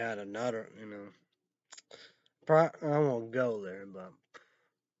 I had another, I won't go there, but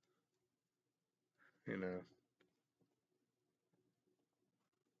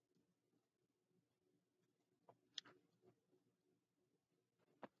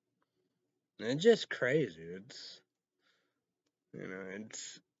it's just crazy. It's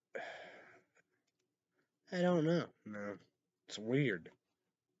I don't know. It's weird.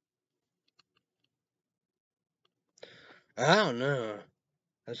 I don't know.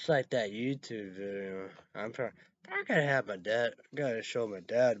 It's like that YouTube video. I gotta have my dad. Gotta show my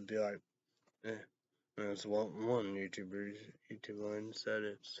dad and be like, eh. There's one YouTube line said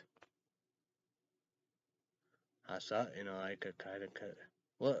it's. I saw like a kind of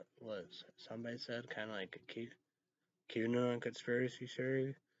what was somebody said kind of like a QAnon conspiracy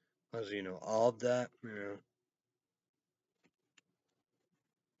theory was all of that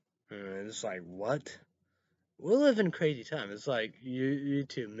it's like what we live in crazy time. It's like you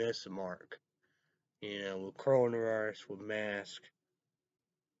two miss the mark. With coronavirus, with mask,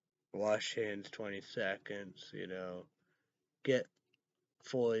 wash hands 20 seconds. Get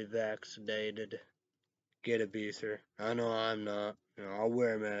fully vaccinated. Get a booster. I know I'm not. I'll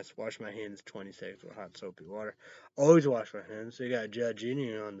wear a mask, wash my hands 20 seconds with hot soapy water. Always wash my hands. So you got Judge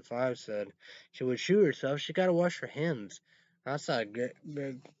Jenny on the 5 said she would shoot herself. She got to wash her hands. I saw a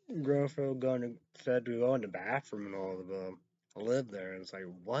girlfriend said to go in the bathroom and all of them. I live there. And it's like,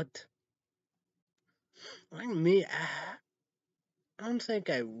 what? Like me, I don't think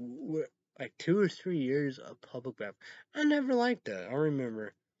I would, like 2 or 3 years of public bathroom. I never liked that. I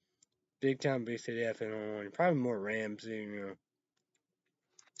remember Big Time BCDF in Illinois. Probably more Ramsey,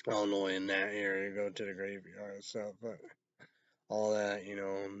 Illinois in that area, go to the graveyard and stuff, but all that,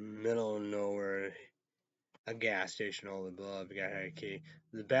 middle of nowhere, a gas station all above, you got a key.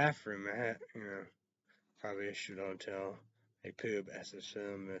 The bathroom, probably a shoot hotel, a poop,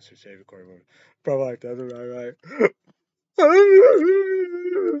 SSM, Mr. Savior Court, probably like the other guy, right?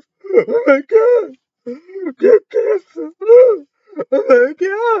 Oh my god! Get this! Oh my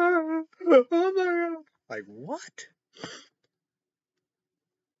god! Oh my god! Like, what?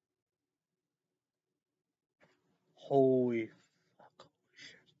 Holy fuck.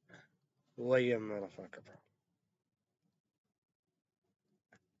 What you motherfucker, bro?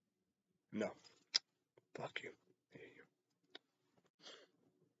 No. Fuck you.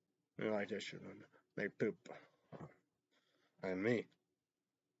 You like that shit on make poop. And me.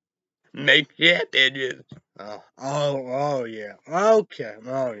 Make shit bitches. Oh yeah. Okay.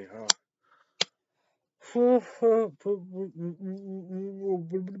 Oh yeah.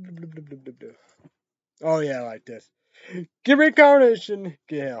 Oh yeah, like this. Give me carnation.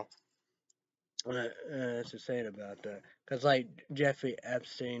 Yeah. That's insane about that. Cause like Jeffrey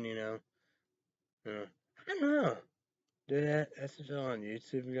Epstein, I don't know. Did that's still on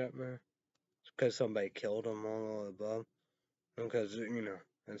YouTube yet, man? Because somebody killed him all above. Because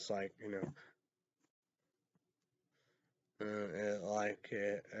it's like if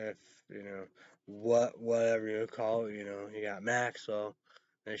whatever you call it, you got Maxwell,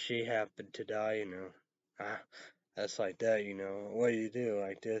 and she happened to die, ah, that's like that, what do you do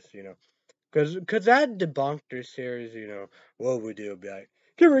like this, Cause that debunked their series, what we do be like,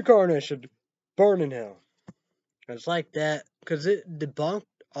 Kim Kardashian, burn in hell. It's like that, cause it debunked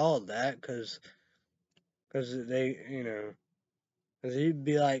all that, cause they, cause he'd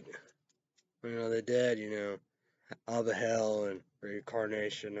be like, the dead, all the hell and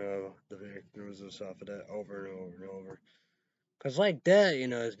reincarnation of the victims and stuff of that over and over and over. Cause like that,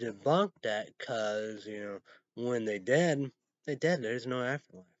 is debunked that, cause when they dead, there's no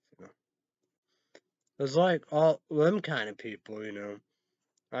afterlife, It's like all them kind of people,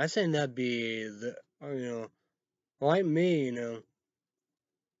 I think that'd be like me,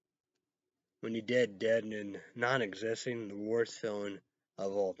 when you're dead and non-existing, the worst feeling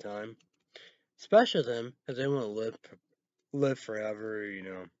of all time. Especially them, because they want to live forever,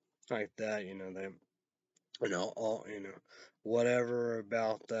 like that, they, all, whatever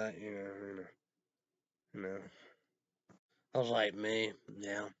about that, you know. I was like me,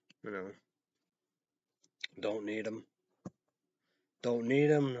 yeah, you know, don't need them,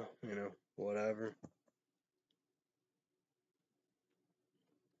 whatever,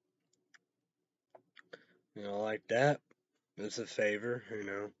 like that. It's a favor,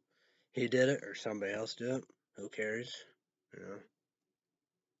 He did it or somebody else did it. Who cares? You know,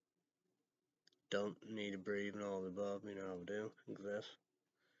 don't need to breathe and all the above, do exist.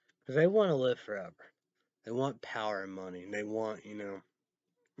 Because they want to live forever. They want power and money. They want, you know,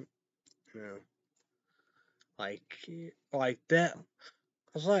 like that. I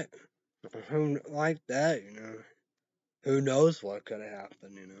was like, who like that, Who knows what could have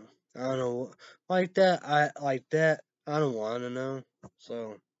happened, I don't know. Like that, I don't want to know.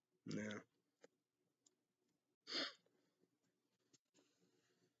 So, yeah.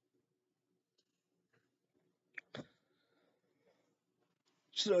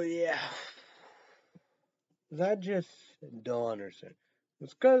 So, yeah. I just don't understand.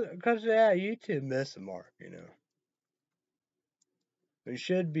 It's cause yeah, YouTube missed the mark, We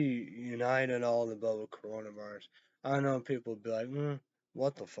should be united all about the coronavirus. I know people be like,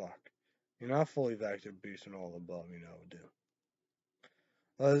 what the fuck? You're not fully vaccinated, beast and all above, do.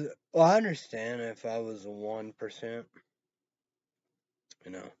 Well, I understand if I was 1%,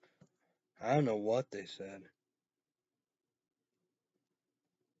 you know. I don't know what they said.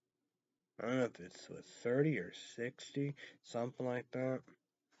 I don't know if it's with 30 or 60, something like that.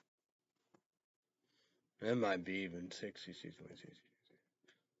 It might be even 60, 60, 60.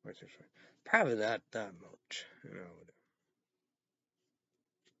 Probably not that much,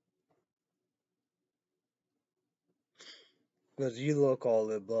 Because you look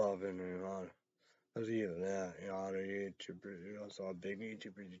all above and because even that, other YouTuber, I saw a big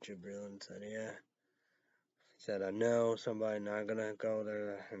YouTuber, and said, yeah. Said, I know somebody not gonna go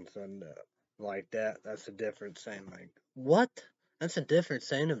there, and said, like that, that's a different saying. Like, what? That's a different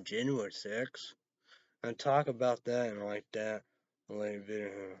saying of January 6th? And talk about that and like that. Like,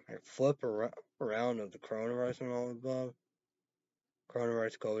 flip around of the coronavirus and all above.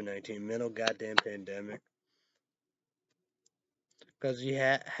 Coronavirus, COVID-19, middle goddamn pandemic. Because you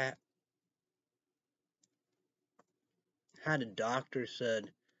had a doctor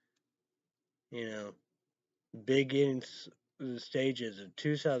said, you know, beginning the stages of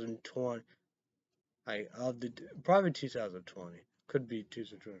 2020, like of the probably 2020, could be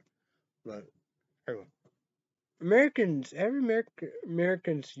 2020, but everyone, Americans,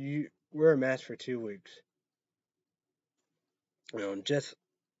 you wear a mask for 2 weeks. Just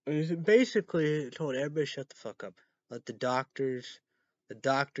basically told everybody shut the fuck up. Let the doctors,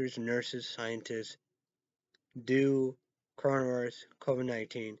 nurses, scientists do coronavirus,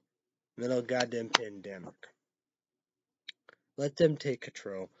 COVID-19, middle goddamn pandemic. Let them take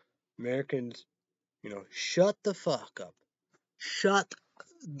control. Americans, shut the fuck up. Shut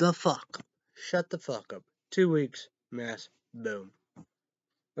the fuck up. Shut the fuck up. 2 weeks, mass, boom.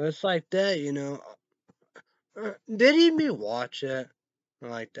 But it's like that, did he even watch it?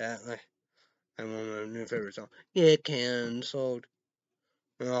 Like that. Like, I'm one of my new favorite songs. Yeah, cancelled.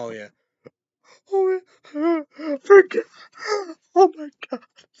 Oh, yeah. Oh, yeah. Forget. Oh, my God.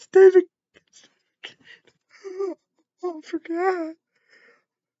 David. Oh, forget.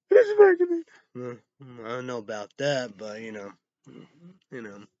 He's making me. I don't know about that, but, you know.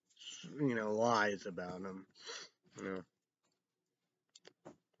 lies about them.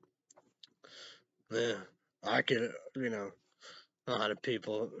 Yeah, I could, a lot of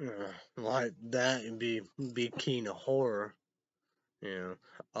people like that and be keen to horror. You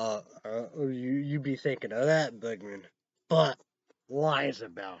be thinking of that Bugman, but lies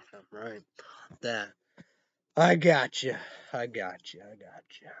about him, right? That I got you, I got you, I got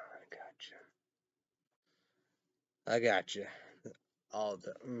you, I got you, I got you. All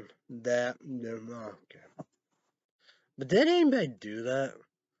that, okay. But did anybody do that?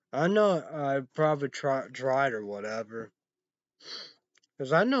 I know I probably tried or whatever.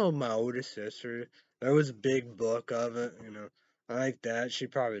 Because I know my older sister, there was a big book of it, I like that. She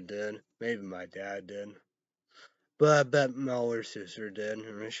probably did. Maybe my dad did. But I bet my older sister did.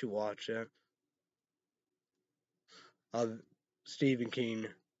 She watched it. Of Stephen King,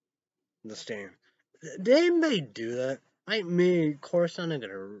 The Stand. Did anybody do that? Like me, of course, I'm not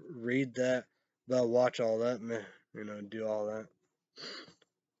going to read that, but I'll watch all that, do all that.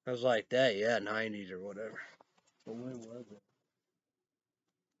 I was like that, yeah, 90s or whatever. But when was it?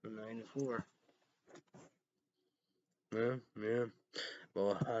 94. Yeah, yeah.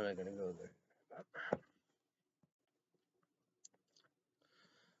 Well, I'm not going to go there.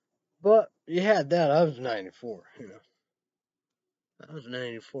 But you had that. I was 94, I was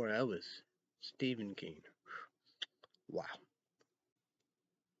 94. That was Stephen King. Wow.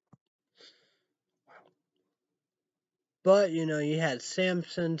 But, you had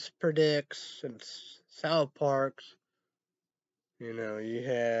Simpsons Predicts and South Parks. You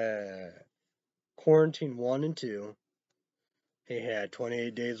had Quarantine 1 and 2. He had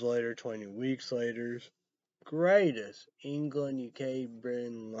 28 Days Later, 20 Weeks Later. Greatest. England, UK,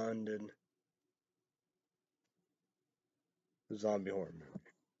 Britain, London. Zombie horror movie.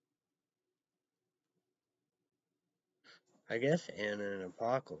 I guess Anna and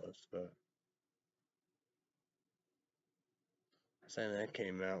Apocalypse, but I saying that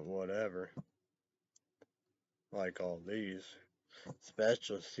came out whatever. Like all these.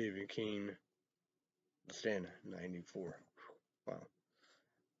 Especially Stephen King. The Stand, 94. Wow.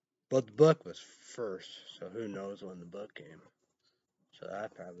 But the book was first, so who knows when the book came. So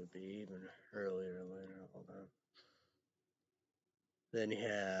that'd probably be even earlier or later. All that. Then you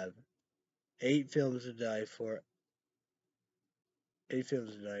have 8 Films to Die For. 8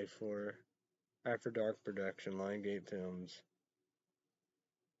 Films to Die For. After Dark production, Lionsgate Films.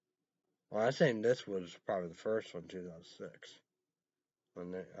 Well, I think this was probably the first one, 2006. I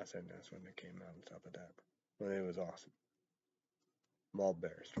think that's when it came out on top of that. When it was awesome.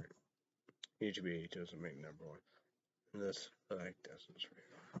 Mulberry Street. HBO doesn't make number one. And this, I like this one's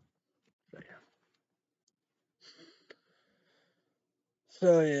right. So yeah.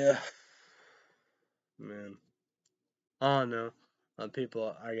 So yeah. Man. I don't know. I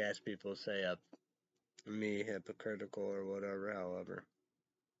guess people say me hypocritical or whatever, however.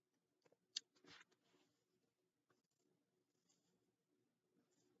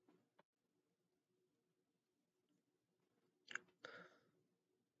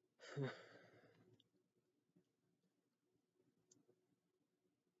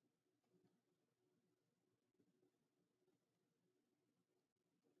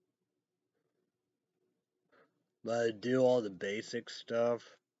 But I do all the basic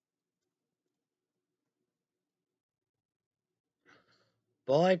stuff.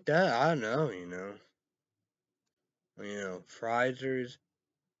 But like that, I don't know, Pfizer's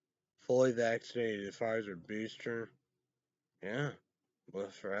fully vaccinated, Pfizer booster. Yeah,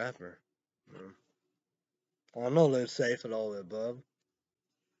 live forever. I know they're safe and all the above.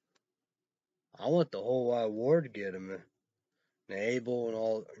 I want the whole wide world to get them. And able and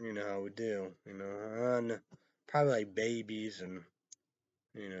all, how we do. And probably like babies and,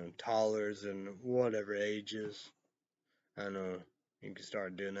 toddlers and whatever ages. I don't know. You can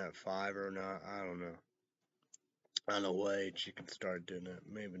start doing that 5 or not. I don't know. I don't know what age you can start doing it.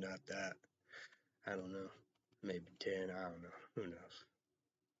 Maybe not that. I don't know. Maybe 10. I don't know. Who knows?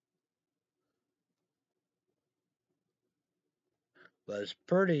 But it's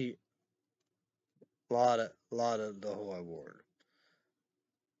pretty lot of the whole award.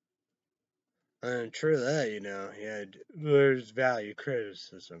 And true that, yeah, there's value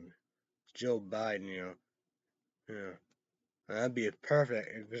criticism. Joe Biden, yeah. That'd be a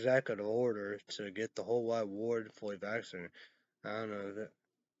perfect executive order to get the whole wide world fully vaccinated. I don't know that.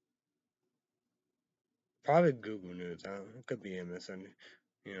 Probably Google News. It could be MSN.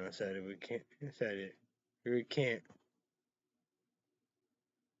 Said we can't. Said it. We can't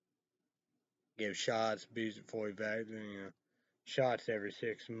give shots before vaccinated. Shots every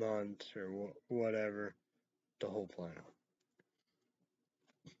 6 months or whatever. The whole plan.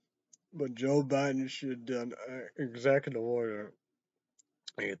 But Joe Biden should done executive order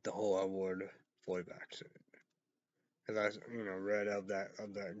and get the whole award fully vaccinated. As I read of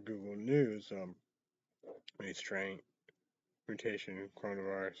that Google News, a strain mutation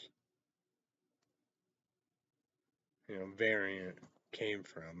coronavirus variant came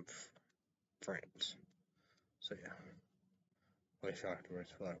from France. So yeah, really shocked where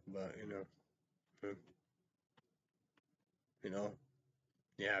it's fuck, but hmm, you know,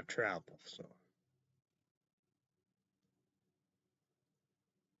 you have travel, so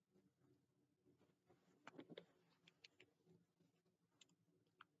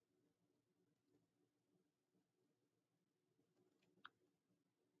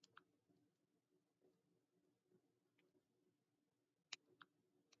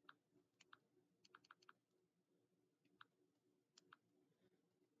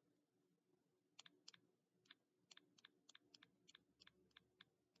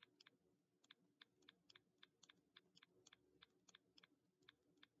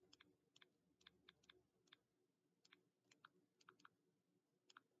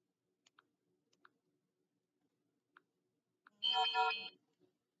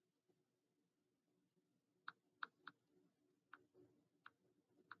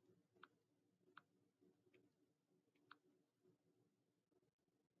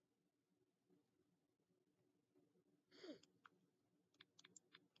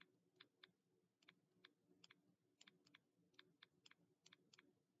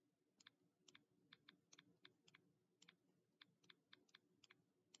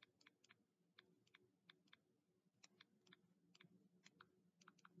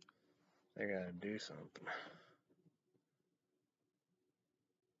they gotta do something.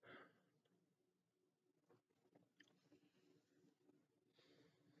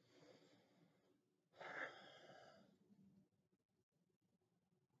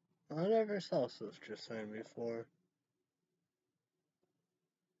 I never saw Sister Sin before.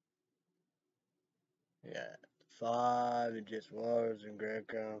 Yeah, 5, it just was, and Greg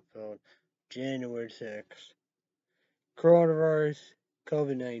Garfield, January 6th. Coronavirus,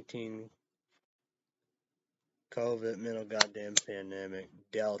 COVID-19, COVID, mental goddamn pandemic,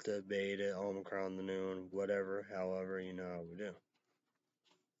 Delta, Beta, Omicron, the new one, whatever, however, you know how we do.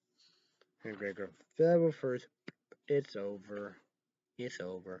 And Greg Garfield, February 1st, it's over. It's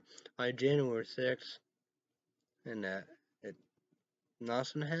over. On January 6th, and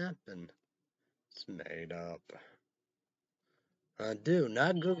nothing happened. It's made up. I do,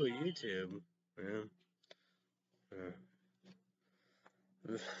 not Google, YouTube. Yeah.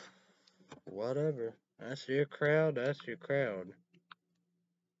 Whatever. That's your crowd, that's your crowd.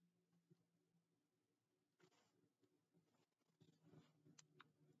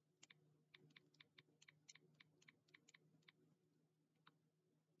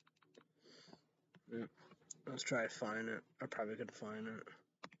 Let's try to find it. I probably could find it.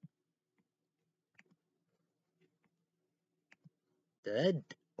 Did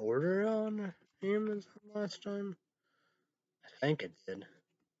I order it on Amazon last time? I think it did.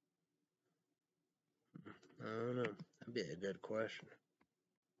 I don't know. That'd be a good question.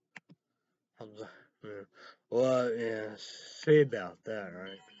 Yeah. Well, yeah, see about that,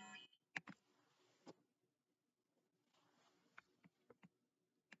 right?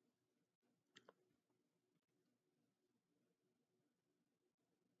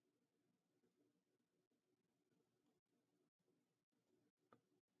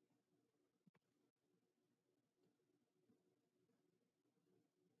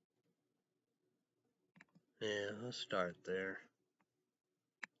 Yeah, let's start there.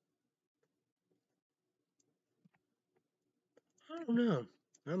 I don't know.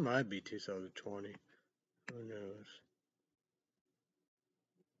 That might be 2020. Who knows?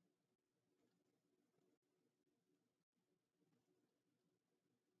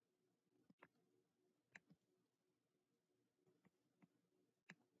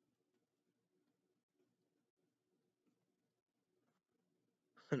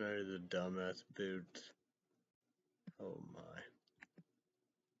 Under the dumbass boots. Oh my.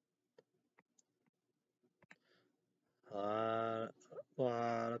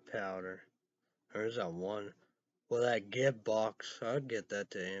 Lot of powder. There's that one. Well, that gift box, I'd get that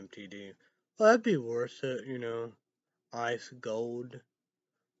to MTD. Well, that'd be worth it, Ice gold,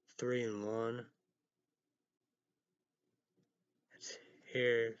 3-in-1. It's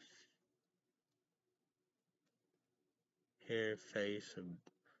hair, face, and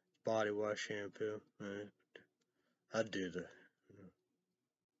body wash, shampoo. I'd do the.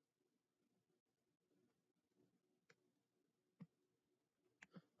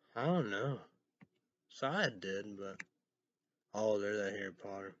 I don't know. Side did, but oh, there's that Harry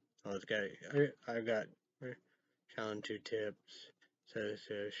Potter. I got challenge 2 tips. Says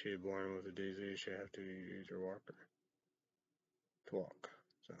she born with a disease, she have to use her walker to walk.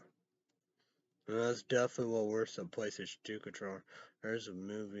 So that's definitely what works on PlayStation 2 controller. There's a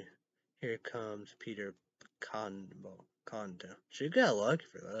movie. Here comes Peter Conda. She got lucky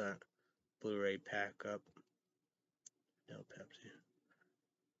for that. Blu-ray pack up. No Pepsi.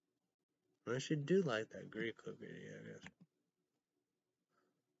 Well, she do like that Greek cookie, I guess.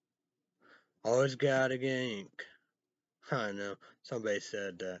 Always gotta get ink. I know. Somebody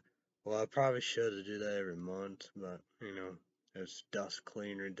said that. Well, I probably should do that every month, but it's dust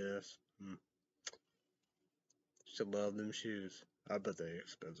cleaner disc. Should love them shoes. I bet they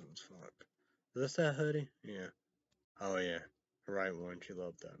expensive as fuck. Is this that hoodie? Yeah. Oh yeah. Right one. She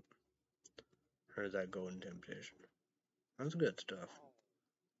loved that. Or is that Golden Temptation? That's good stuff.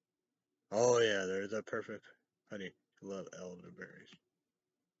 Oh yeah, there's that perfect hoodie. I love elderberries.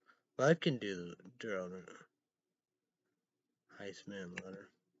 But I can do the drill. Iceman letter.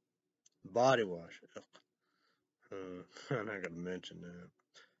 Body wash. I'm not gonna mention that.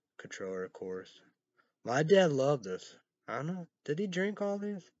 Controller, of course. My dad loved this. I don't know. Did he drink all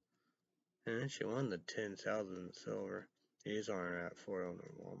these? And she won the 10,000 silver. These aren't at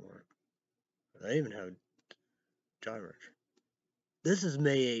 400 Walmart. They even have John Rich. This is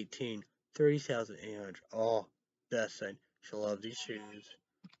May 18, 30,800. Oh, best thing. She'll love these shoes.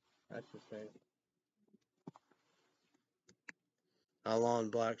 That's the same. A long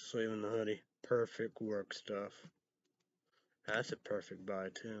black sleeve in the hoodie. Perfect work stuff. That's a perfect buy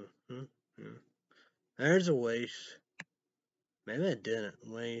too. There's a waist. Maybe I didn't.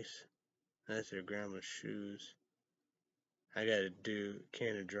 Waist. That's her grandma's shoes. I gotta do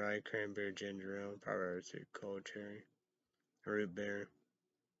can of dry cranberry ginger ale. Probably would say cold cherry. Root beer.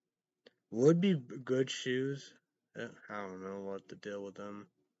 Would be good shoes. I don't know what to deal with them.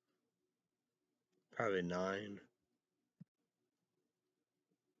 Probably 9.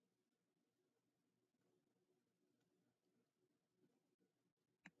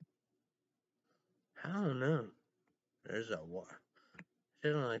 I don't know. There's a water.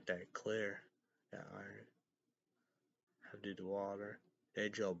 She don't like that clear. That iron. Have to do the water. They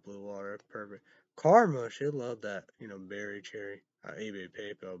gel blue water. Perfect. Karma, she love that. Berry cherry. eBay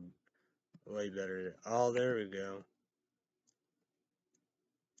PayPal. Way better. Oh, there we go.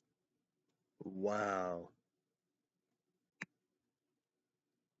 Wow.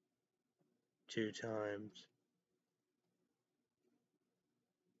 2 times.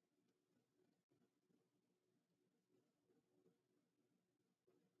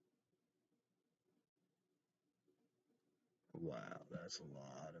 Wow, that's a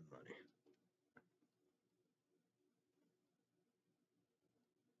lot of money.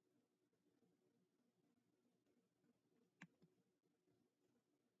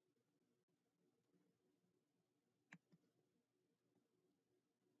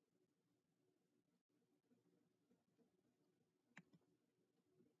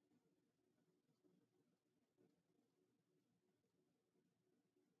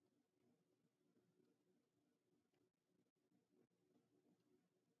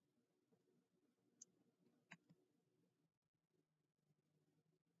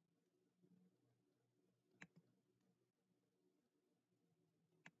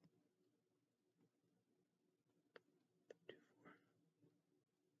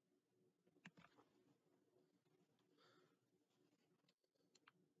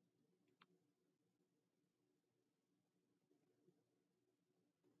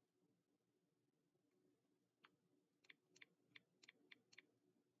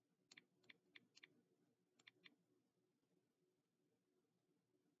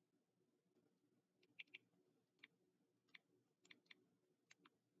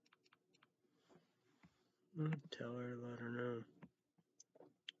 Tell her, let her know.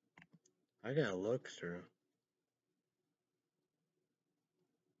 I gotta look through.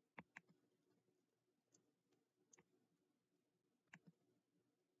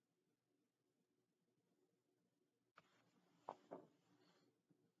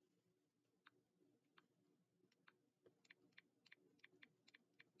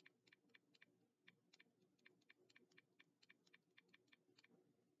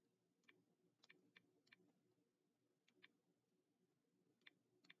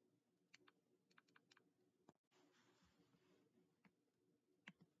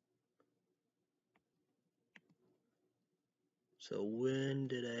 So when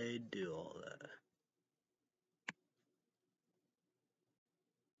did I do all that?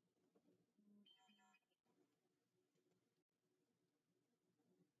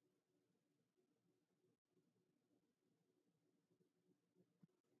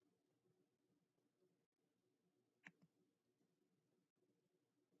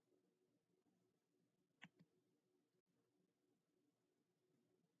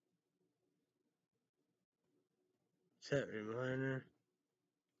 Set reminder.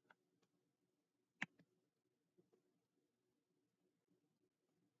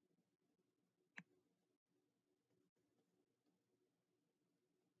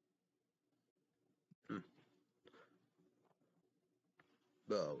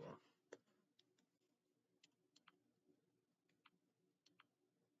 Oh, well.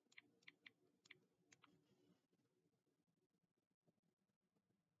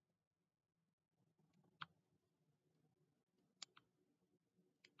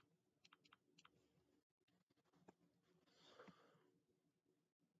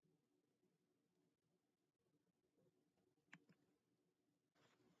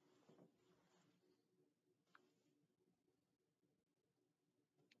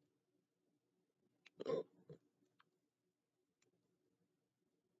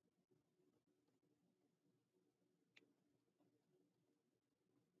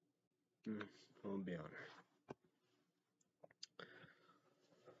 I'll be honest.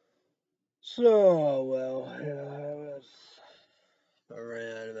 So, well, yeah, I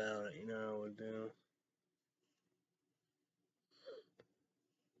read about it, I would do.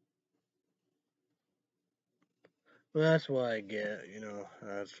 Well, that's what I get,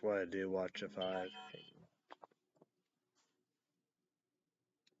 that's why I do watch the 5.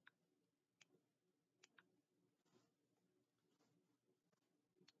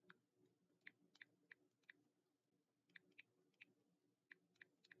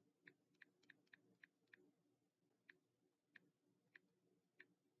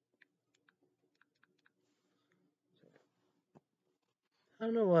 I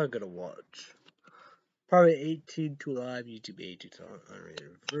don't know what I'm gonna watch. Probably 18 to live, YouTube 18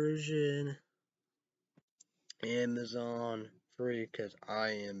 unrated version. Amazon free, because I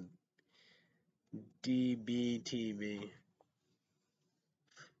am DBTV.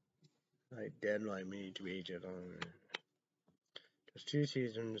 Like Dead Like Me to be just on. There's 2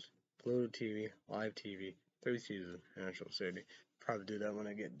 seasons, Pluto TV, Live TV, 3 seasons, Natural City. Probably do that when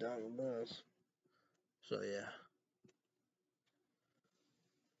I get done with this. So yeah.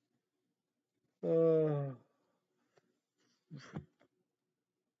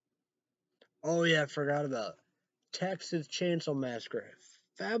 Oh yeah, I forgot about Texas Chainsaw Massacre,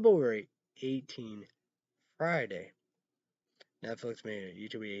 February 18, Friday. Netflix made it.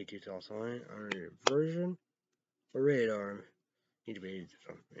 YouTube 18 is also on it. Unrated version. Rated R. YouTube 18 is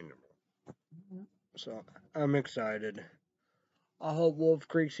on it. So I'm excited. I hope Wolf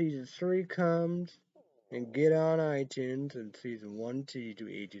Creek Season 3 comes and get on iTunes and Season 1 to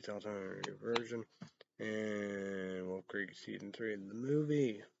YouTube 18 is also on a version. And Wolf Creek Season 3 of the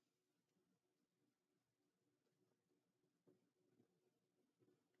movie.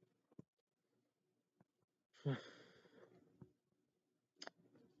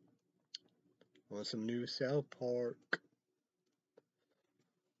 Want some new South Park.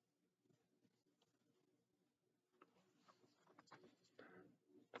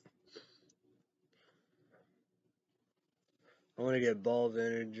 I want to get Ball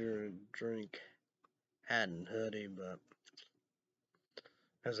Vinegar and drink hat and hoodie, but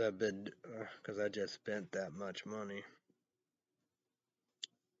because I just spent that much money.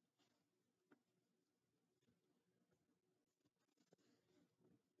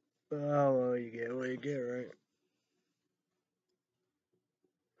 Oh, well, you get what you get, right?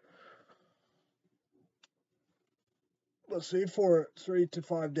 Let's see, for 3 to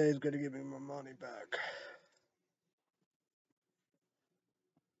 5 days, gonna give me my money back.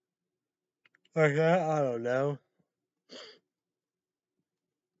 Like that? I don't know.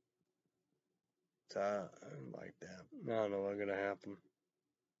 Like that. I don't know what's gonna happen.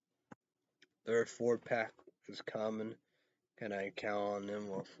 Their 4-pack is coming. Can I count on them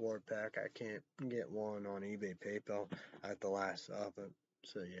with 4-pack? I can't get one on eBay PayPal at the last of it.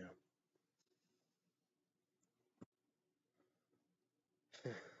 So yeah.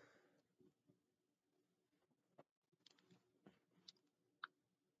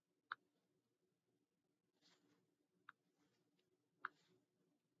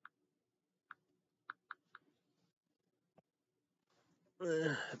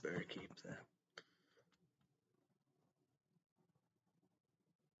 I better keep that.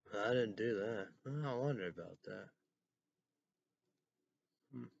 I didn't do that. I wondered about that.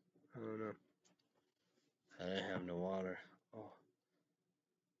 I don't know. I didn't have no water.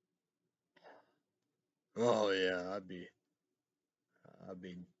 Oh yeah, I'd be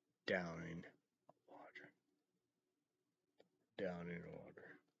downing water. Downing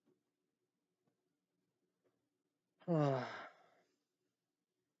water.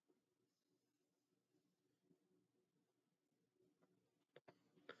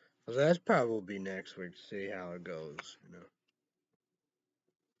 So that's probably next week to see how it goes, you know.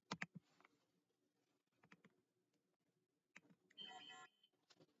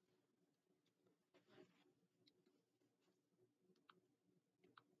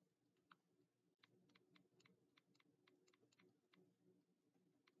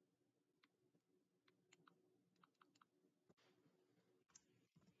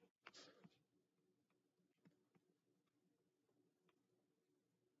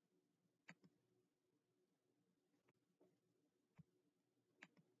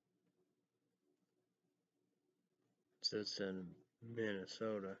 So it's in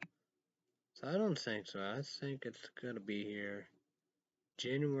Minnesota. So I don't think so. I think it's gonna be here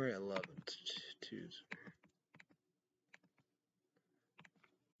January 11th, Tuesday.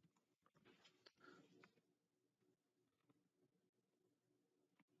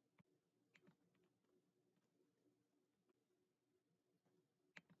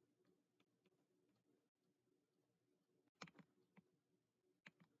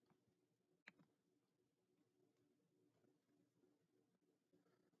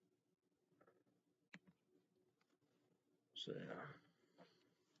 So yeah.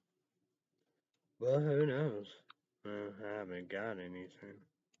 Well, who knows? I haven't got anything.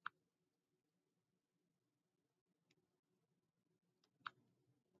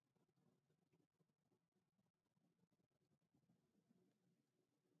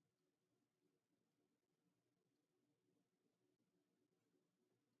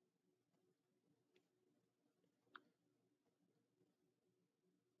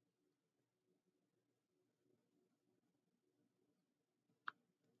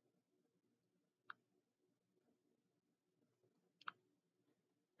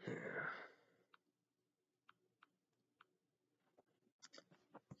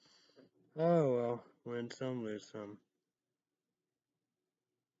 Oh well, win some, lose some.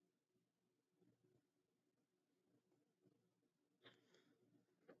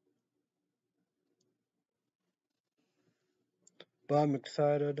 But I'm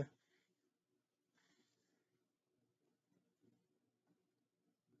excited.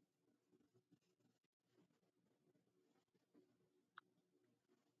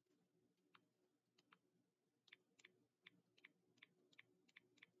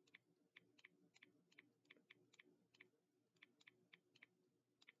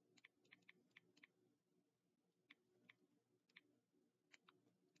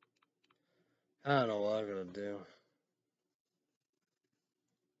 I don't know what I'm gonna do.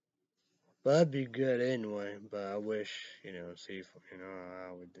 But that'd be good anyway. But I wish, see if how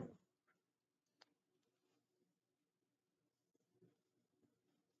I would do.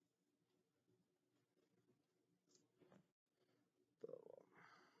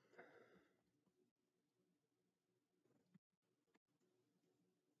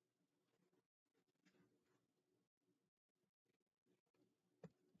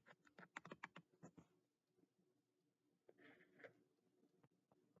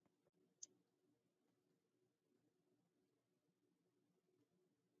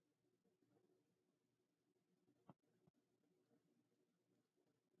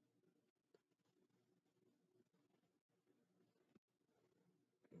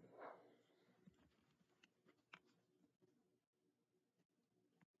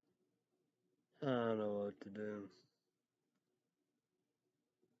 I don't know what to do.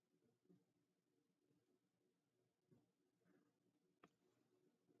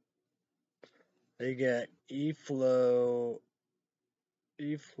 They got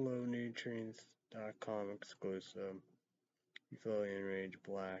eflownutrients.com exclusive. Eflow Enrage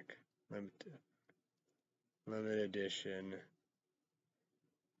Black limited edition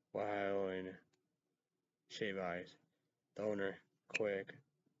Wild Shave Ice. Donor Quick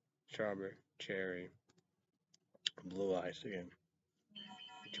Strawberry Cherry Blue Ice again.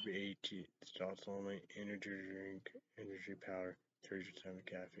 HB8 starts only energy drink, energy powder, 3%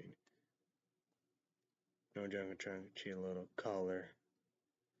 caffeine. No junk trunk, cheat a little color.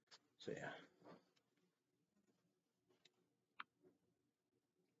 So yeah.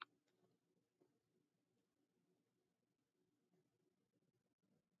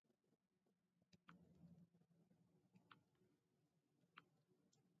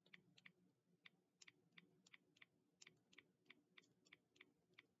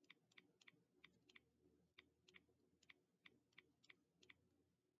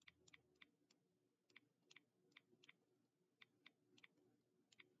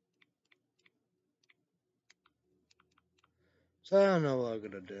 So I don't know what I'm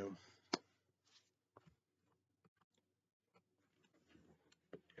gonna do.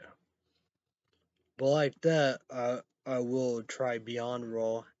 Yeah. But like that, I will try Beyond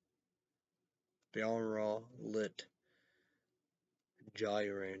Raw The all lit Jolly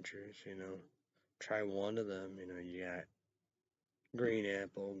Ranchers, try one of them, you got green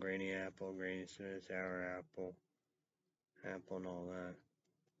apple, granny smith, sour apple, apple and all that.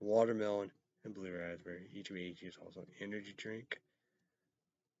 Watermelon and blue raspberry. Each is also energy drink.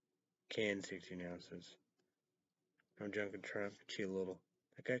 Can 16 ounces. No junk and Trump, cheap little.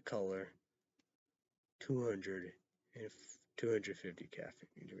 I got color. 200 and 250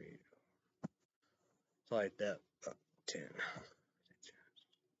 caffeine. It's like that. 10.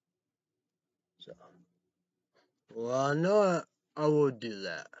 So, well, I know I will do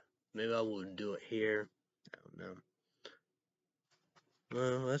that. Maybe I will do it here. I don't know.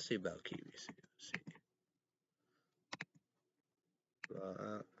 Well, let's see about QVC. Let's see.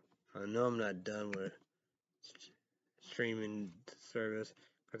 I know I'm not done with streaming service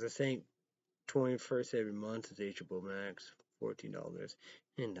because I think 21st every month is HBO Max, $14.99.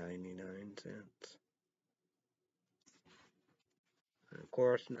 And of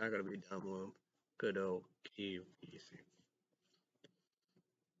course, not gonna be done with good old QVC.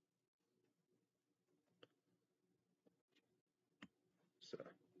 So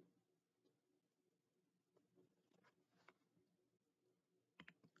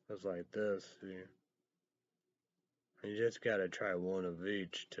it's like this. You just gotta try one of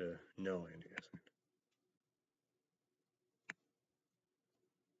each to know anything.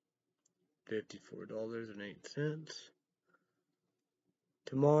 $54.08.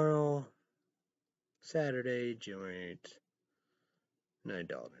 Tomorrow, Saturday, June 8th,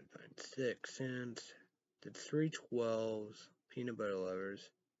 $9.96. The 312s, peanut butter lovers,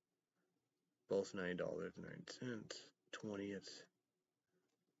 both $9.09. 20th.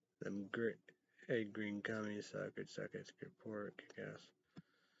 Them green gummies, suck it, good pork, I guess.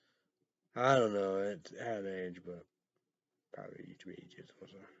 I don't know, it had age, but probably each age is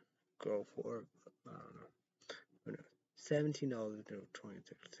supposed to go for it, but I don't know. Who knows?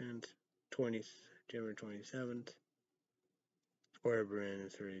 $17.26. 20th, January 27th. Square brand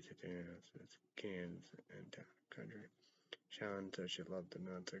is 36 ounces. Cans and Town Country. Sean says she loved the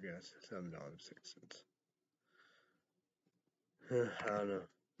nuts, I guess. $7.06. I don't know.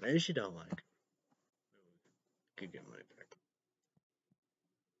 Maybe she don't like it. Could get money back.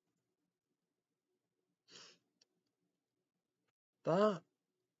 But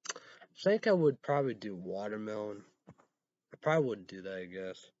I think I would probably do watermelon. I probably wouldn't do that, I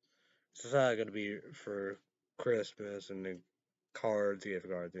guess. It's not gonna be for Christmas and the gift cards, would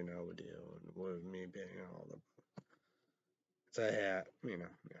do, and with me being all the. It's a hat, yeah.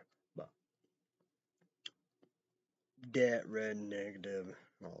 But debt, red, negative,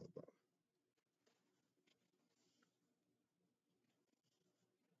 all of them.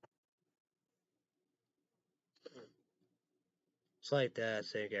 It's like that. I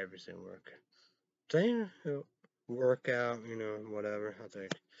think everything work out, whatever. I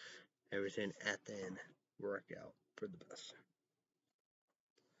think everything at the end work out for the best.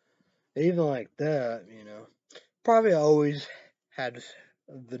 Even like that, probably always had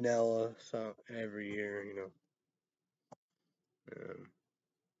vanilla every year,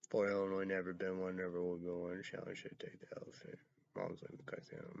 Boy, Illinois never been one, never will be one. Challenge should take the L. Mom's like, because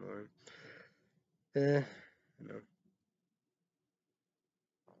I don't mind.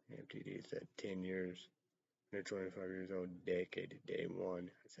 MTD said 10 years. They're 25 years old, decade to day one.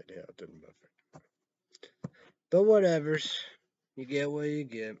 I said, hell, it doesn't matter. But whatevers. You get what you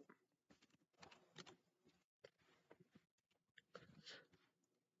get.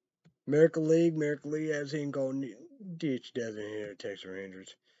 American League has him going ditch doesn't here, Texas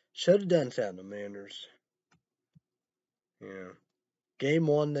Rangers. Should have done Salamanders. Yeah. Game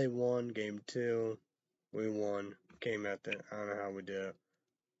 1 they won. Game 2 we won. Came at the I don't know how we did it.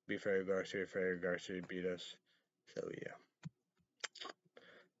 Ferry Garcia beat us. So yeah.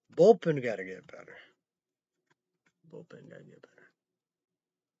 Bullpen gotta get better.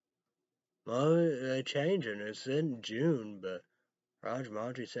 Well, they're changing. It's in June, but Raj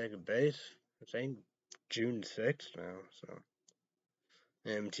Maji second base. I think June 6th now, so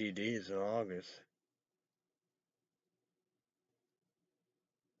MTD is in August.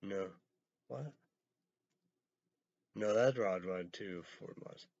 No. What? No, that's Rajwad 4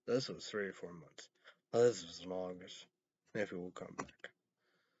 months. This was 3 or 4 months. Well, this was in August. If he will come back.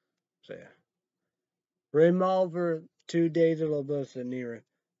 So yeah. Revolver 2 days a little bit nearer.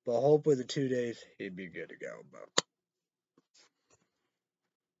 But hopefully the 2 days he'd be good to go. But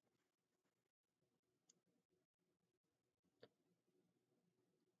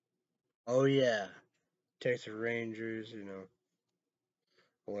oh yeah. Texas Rangers,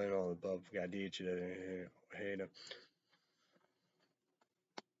 win all above. Got Dietz doesn't hate him.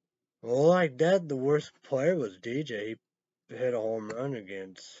 Well, like that, the worst player was DJ. He hit a home run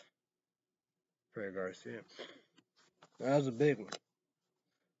against Fred Garcia. That was a big one.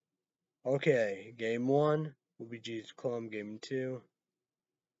 Okay, game 1 will be Jesus Clum. Game 2,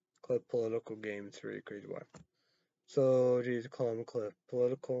 Cliff Political. Game 3, Crazy Wife. So Jesus Clum, Cliff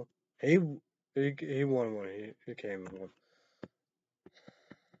Political. He won one. He came and won.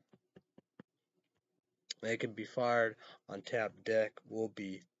 They can be fired on tap deck. Will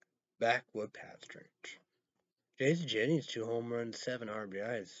be back with Pat Strange. Jason Jennings 2 home runs, 7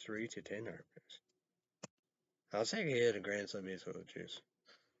 RBIs, 3 to 10 RBIs. I was thinking he hit a grand slam base with the Juice,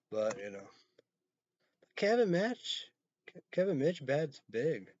 but Kevin Mitch bats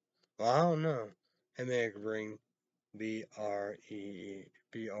big. Well, I don't know. Him and bring BREEN.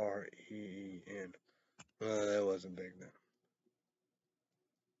 Well, that wasn't big then.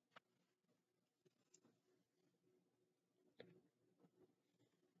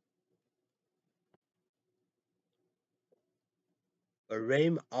 But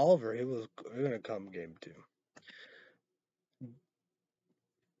Ray Oliver, he was gonna come game 2.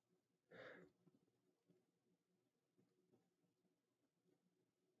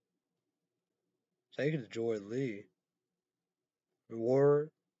 I think it's Joy Lee. Rory,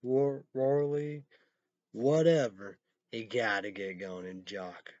 whatever. He gotta get going in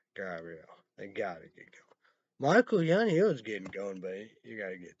Jock Gabriel. They gotta get going. Michael Young, he was getting going, but you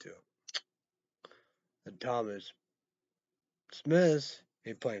gotta get to him. And Thomas Smith,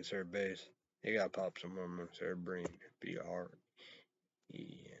 he playing third base. He got to pop some more third Breen. BREN.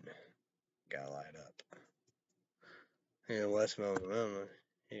 Gotta light up. And West Alabama,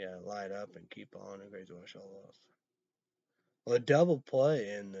 he gotta light up and keep on and Crazy West all else. Well, a double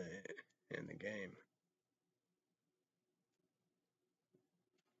play in the game.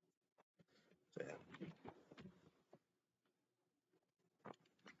 So,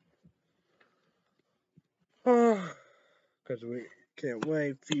 yeah. Because we can't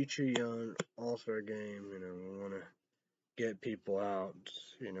wait. Feature Young All-Star game. We want to get people out.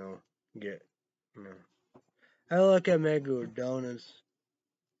 Get. I look at Mega Donuts.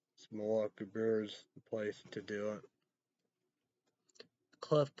 It's Milwaukee Brewers, the place to do it.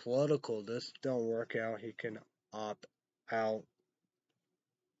 Cliff Political. This don't work out. He can opt out.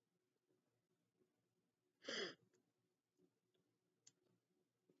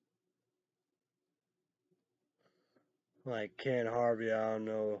 Like Ken Harvey, I don't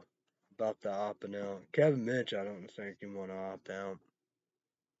know about the opting out. Kevin Mitch, I don't think he want to opt out.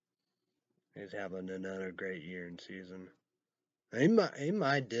 He's having another great year in season. He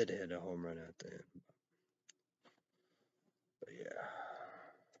might did hit a home run at the end. But yeah.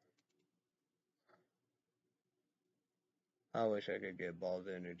 I wish I could get Ball's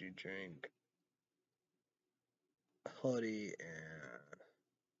energy drink. Hoodie and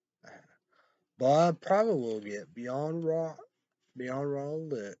but I probably will get Beyond Raw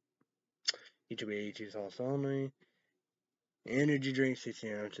Lit. HBA sauce only. Energy drink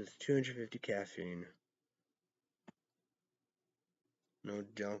 16 ounces, 250 caffeine. No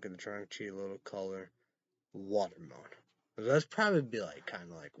junk in the trunk, cheap little color. Watermelon. That's probably be like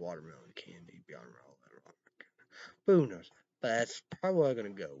kind of like watermelon candy, Beyond Raw Lit. But who knows? But that's probably what I'm gonna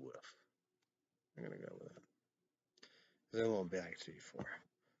go with. I'm gonna go with that. Then it won't be like C4.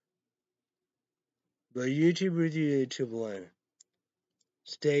 But YouTube review to blend.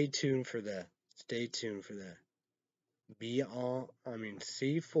 Stay tuned for that. Stay tuned for that.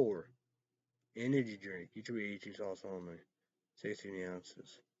 C4 energy drink. HBA sauce only. 16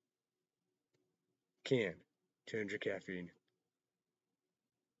 ounces. Can. 200 caffeine.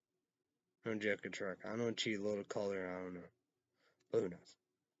 No junk and truck. I don't cheat little color. I don't know. But who knows?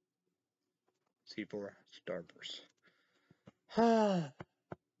 C4 Starburst.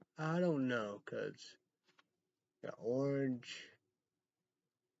 I don't know, cause got orange,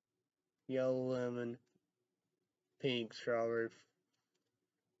 yellow lemon, pink strawberry,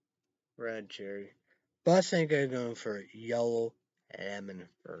 red cherry. But I think I'm going for yellow lemon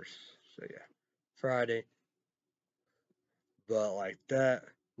first. So yeah, Friday. But like that,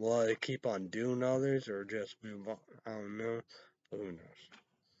 will I keep on doing others or just move on? I don't know. But who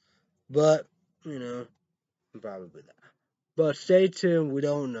knows? But probably that. But stay tuned. We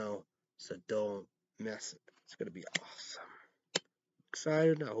don't know, so don't miss it. It's gonna be awesome.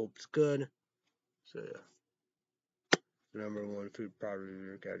 Excited. I hope it's good. So yeah. Number 1 food product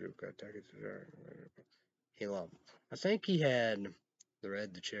review. Casual Kentucky. He loved. I think he had the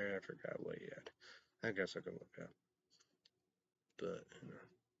red, the cherry. I forgot what he had. I guess I can look up. But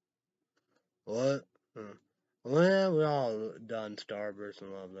what? Well, we all done Starburst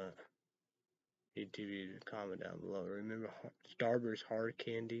and love that. ETV, comment down below. Remember Starburst hard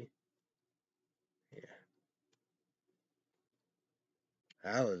candy? Yeah,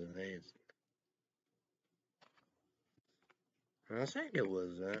 that was amazing. I think it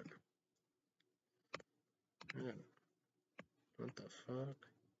was that. Yeah, what the fuck?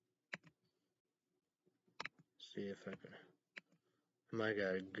 See if I can. I might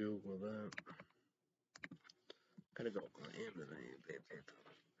gotta Google that. Gotta go on Amazon.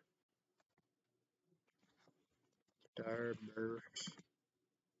 Starburst.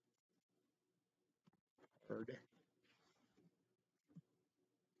 Hard.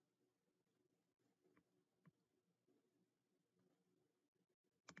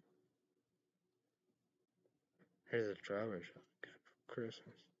 Here's a strawberry shop I got for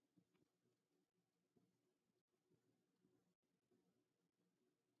Christmas.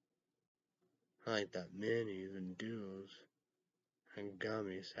 I like that minis and duos and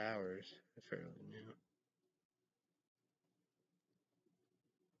gummy sours. That's fairly new.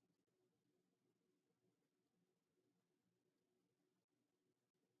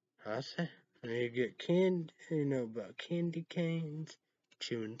 I say, you get candy, about candy canes,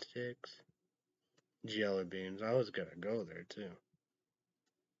 chewing sticks, jelly beans. I was gonna go there too.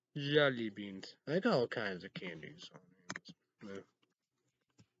 Jelly beans. I got all kinds of candies on Amazon.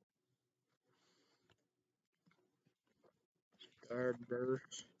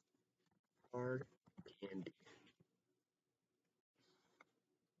 Starburst hard candy.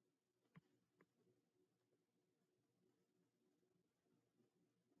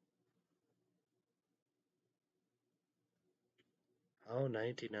 Oh,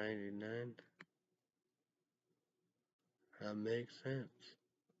 1999. That makes sense.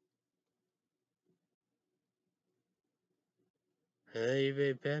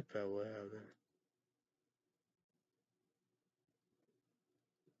 Hey, Peppa will have that.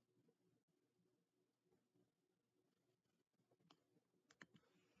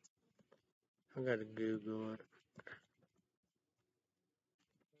 I gotta Google it.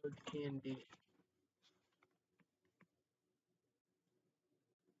 Hard candy.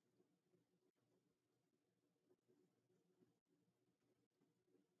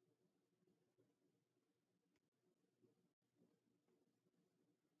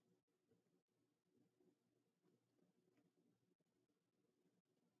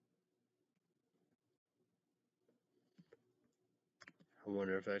 I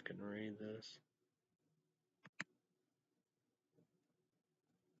wonder if I can read this.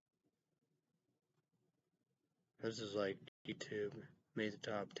 This is like YouTube made the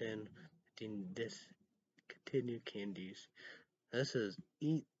top 10 discontinued candies. This is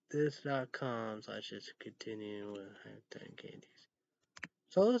eatthis.com/ just continue with 10 candies.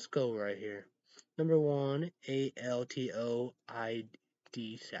 So let's go right here. Number 1, ALTOID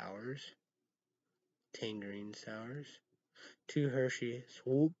sours, tangerine sours. 2, Hershey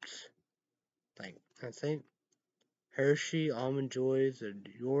swoops, like I think Hershey almond joys and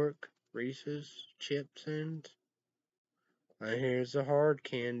York Reese's chips and here's the hard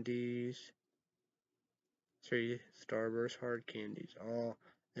candies. 3, Starburst hard candies. Oh,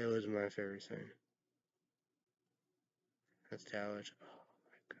 it was my favorite thing. That's Talbot. Oh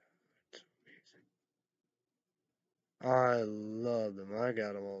my god, it's amazing. I love them. I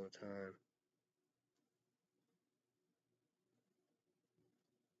got them all the time.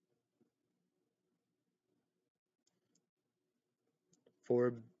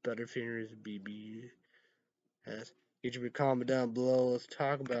 4, Butterfingers BBS. You should be comment down below. Let's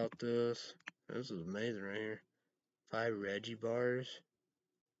talk about this. This is amazing right here. 5, Reggie bars.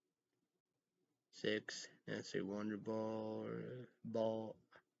 6, Nancy Wonder Ball.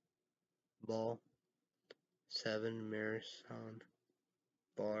 7, Marathon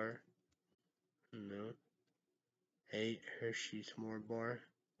bar. No. 8, Hershey S'more bar.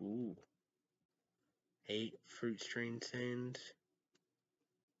 Ooh. 8, Fruit string sands.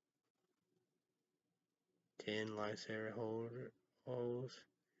 10, Lycera holes.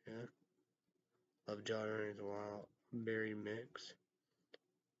 Yeah. Love Jar is wild berry mix.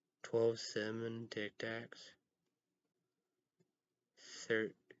 12, cinnamon Tic Tacs.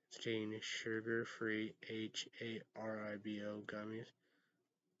 13, sugar-free HARIBO gummies.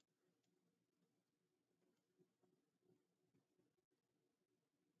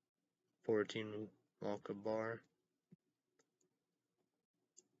 14, Wonka bar.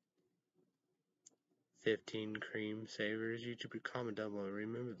 15, cream savers. YouTube comment down below.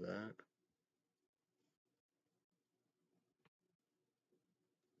 Remember that.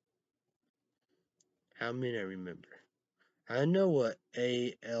 How many I remember? I know what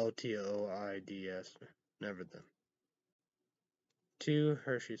ALTOIDS. Never them. 2,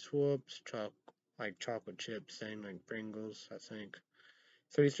 Hershey Swoops, like chocolate chips, saying like Pringles, I think.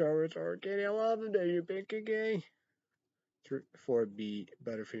 3 Star Wars or candy. I love them. Do you pick a gay? 4 B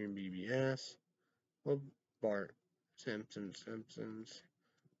Butterfinger BBS. Well, Bart Simpsons. 5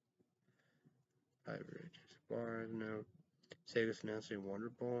 Ridges Bars. No. Sega SNES Wonder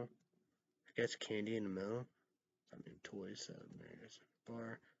Ball. I guess candy in the middle. I mean toys. There's a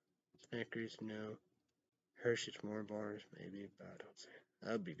bar. Snickers. No. Hershey's more bars. Maybe, but I don't say.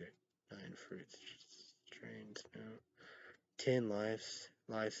 That would be good. 9 fruits. Trains. No. 10 life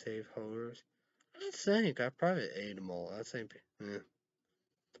save holders. I think I probably ate them all. I think,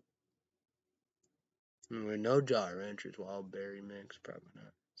 with no Jolly Ranchers, wild berry mix, probably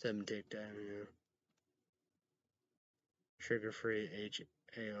not. 7 Tic Tac, sugar free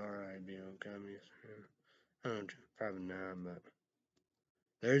HARIBO gummies. I don't know, probably not, but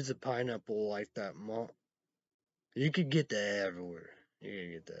there's a pineapple like that. You could get that everywhere. You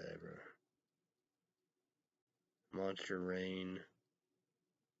could get that everywhere. Monster Rain,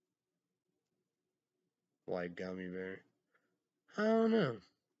 white gummy bear. I don't know.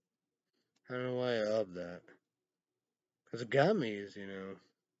 I don't know why I love that. Because gummies,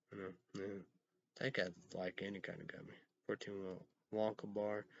 I think I'd like any kind of gummy. 14 Wonka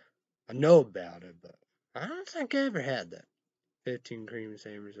bar. I know about it, but I don't think I ever had that. 15 cream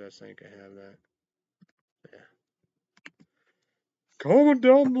savers, I think I have that. Yeah. Comment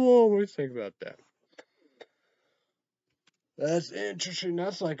down below what you think about that. That's interesting.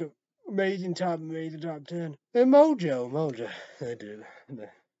 That's like an amazing top 10. And Mojo. They did.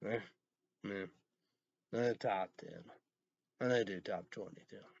 Yeah. They're top 10. And they do top 20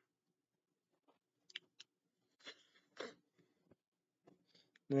 too.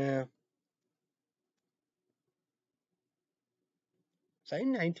 Yeah. It's like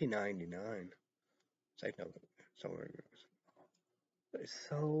 1999. It's like no, somewhere. It's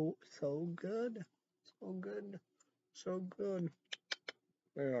so good. So good. So good.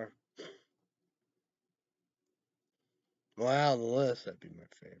 They are. Wow, the list, that'd be my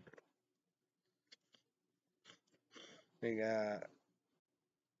favorite. They got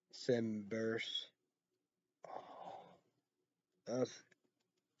Simburst. Oh, that's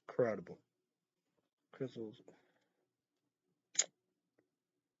incredible. Crystals.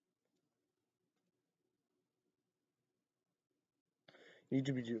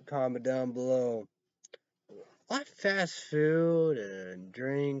 YouTube, comment down below. Like fast food and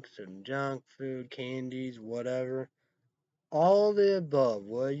drinks and junk food, candies, whatever. All the above.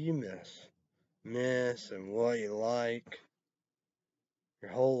 What you miss and what you like.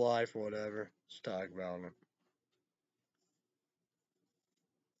 Your whole life, whatever. Let's talk about it.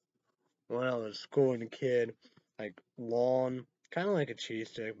 When I was schooling a kid, like lawn, kind of like a cheese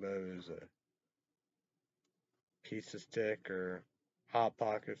stick, but it was a pizza stick or hot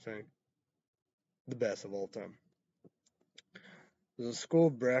pocket thing. The best of all time. It was a school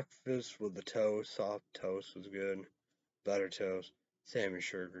breakfast with the toast. Soft toast was good. Butter toast, salmon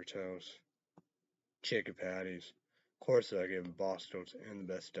sugar toast, chicken patties. Of course, I give Boston toast and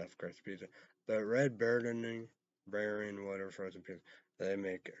the best stuffed crust pizza. But Red Burden, Baron, whatever frozen pizza, they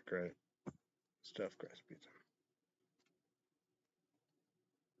make a great stuffed crust pizza.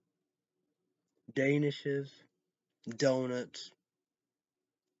 Danishes, donuts.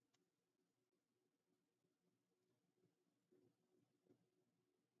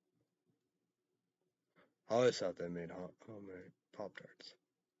 I always thought they made homemade Pop Tarts.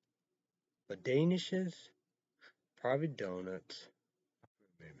 But Danishes, probably donuts,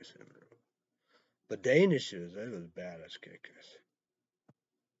 maybe cinnamon roll. But Danishes, they was badass kickers.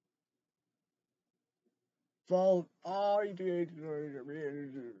 Fall, oh, you did,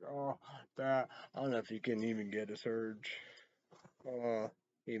 oh, that, I don't know if you can even get a surge.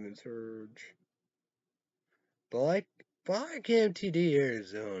 Even surge. But like MTD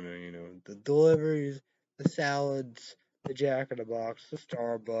Arizona, the deliveries, the salads, the Jack in the Box, the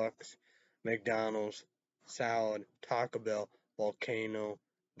Starbucks, McDonald's, salad, Taco Bell, Volcano,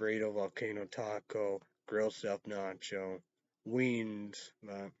 Burrito Volcano Taco, Grilled Stuffed Nacho, Wings,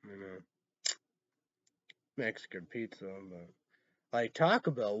 Mexican pizza, but like Taco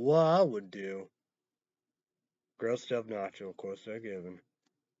Bell, what I would do, Grilled Stuffed Nacho, of course they're given,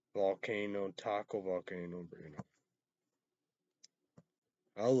 Volcano, Taco Volcano, Burrito.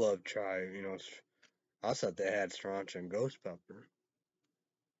 I love I thought they had sriracha and ghost pepper.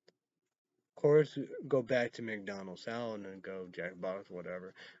 Of course, go back to McDonald's salad and go Jack Box,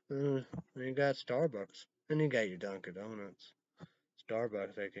 whatever. Then you got Starbucks. Then you got your Dunkin' Donuts.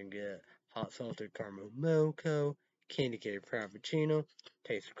 Starbucks, they can get hot salted caramel mocha, candy cane frappuccino,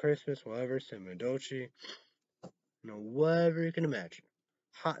 taste of Christmas, whatever, cinnamon dolce, whatever you can imagine.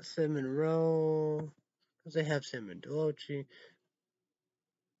 Hot cinnamon roll, because they have cinnamon dolce.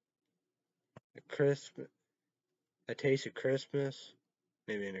 Christmas, a taste of Christmas,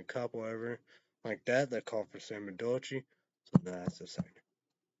 maybe in a cup, whatever, like that. They call for Salmon Dolce. So that's the second.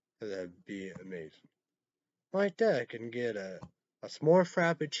 That'd be amazing. Like that, I can get a s'more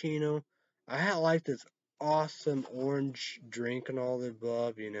frappuccino. I like this awesome orange drink and all the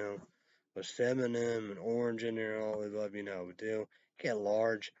above, with cinnamon and orange in there, all the above, we do. Get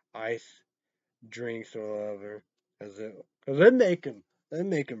large ice drinks or whatever, cause they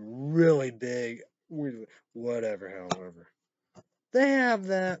make them really big, whatever, however. They have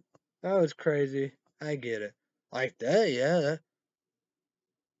that. That was crazy. I get it. Like that, yeah.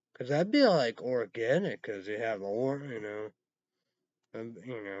 Cause that'd be like organic, cause they have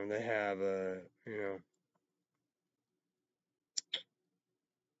they have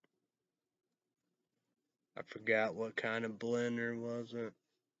I forgot what kind of blender was it.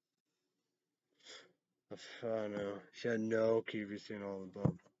 I don't know. She had no QVC and all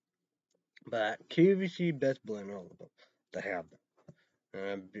above. But QVC best blender all above. They have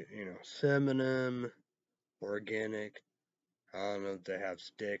that. Cinnamon, organic. I don't know if they have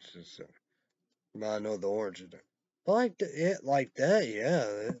sticks or so. But I know the orange is there. But like that, yeah.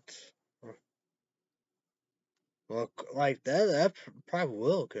 It's well, like that. That probably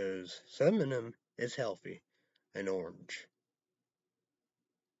will, cause cinnamon is healthy and orange.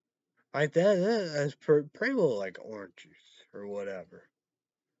 Like that's pretty well like orange juice or whatever.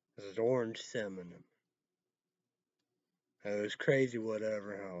 It's orange cinnamon. It was crazy,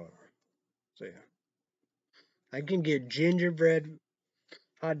 whatever, however. So yeah. I can get gingerbread,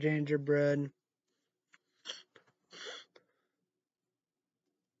 hot gingerbread.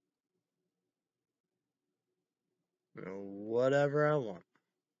 Whatever I want.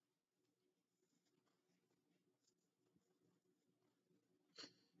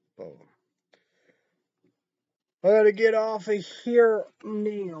 Oh. I gotta get off of here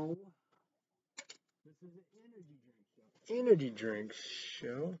now. This is an energy drink show. Energy drink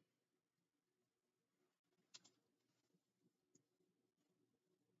show.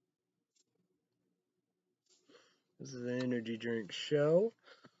 This is an energy drink show.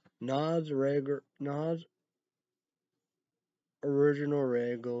 Nas original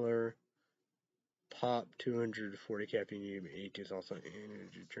regular pop 240 caffeine. 8 is also an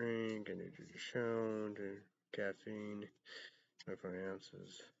energy drink. Energy shown. Caffeine. 24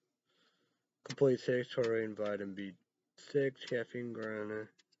 ounces. Complete 6 taurine vitamin B6 caffeine guarana.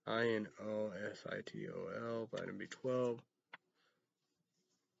 INOSITOL vitamin B12.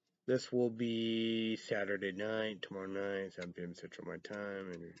 This will be Saturday night, tomorrow night, 7 p.m. Central my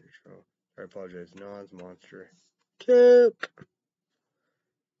time. Energy show. I apologize, Nas Monster. Coke.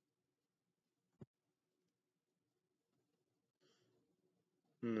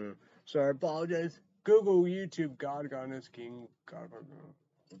 Sorry, I apologize. Google, YouTube, God, Godness, King, God,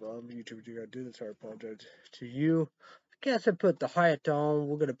 love YouTube. You gotta do this. I apologize to you. I guess I put the hat on.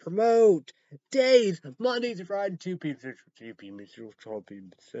 We're gonna promote days, Mondays and Fridays, 2 p.m. Central, 3 p.m. Central, 12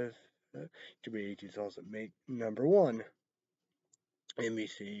 p.m. To be 18 also make number one.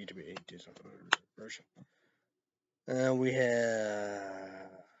 NBC to be 18 version. And we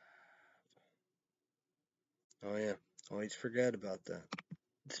have. Oh yeah, always forget about that.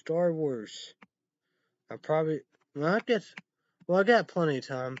 Star Wars. I probably. Well, I guess. Well, I got plenty of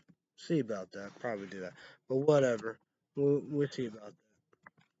time. See about that. Probably do that. But whatever. We'll see about that.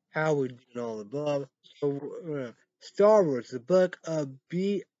 How we doing all above. So, Star Wars, the book of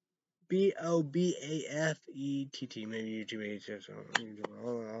Bobafett. Maybe YouTube HS. I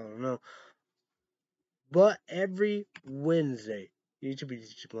don't know. But every Wednesday,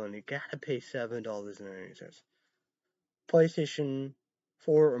 YouTube money, gotta pay $7.90. PlayStation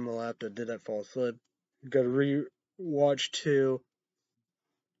 4 on my laptop did that fall asleep. Gotta re-watch 2.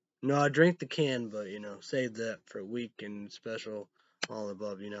 No, I drank the can, but save that for a weekend special. All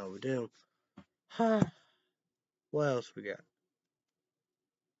above, we do. Huh. What else we got?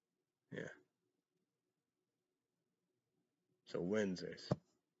 Yeah. So Wednesdays.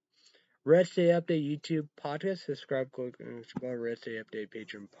 Red State Update YouTube podcast. Subscribe, click, and subscribe. Red State Update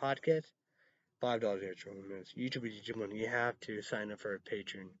Patreon podcast. $5 extra minutes. YouTube money. You have to sign up for a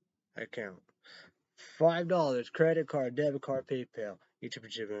Patreon account. $5 credit card, debit card, PayPal.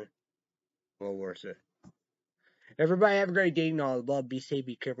 YouTube money. Well worth it. Everybody have a great day and all the above. Be safe,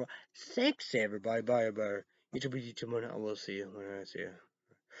 be careful. Thanks everybody. Bye bye. YouTube money. I will see you when I see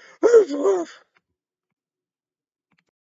you.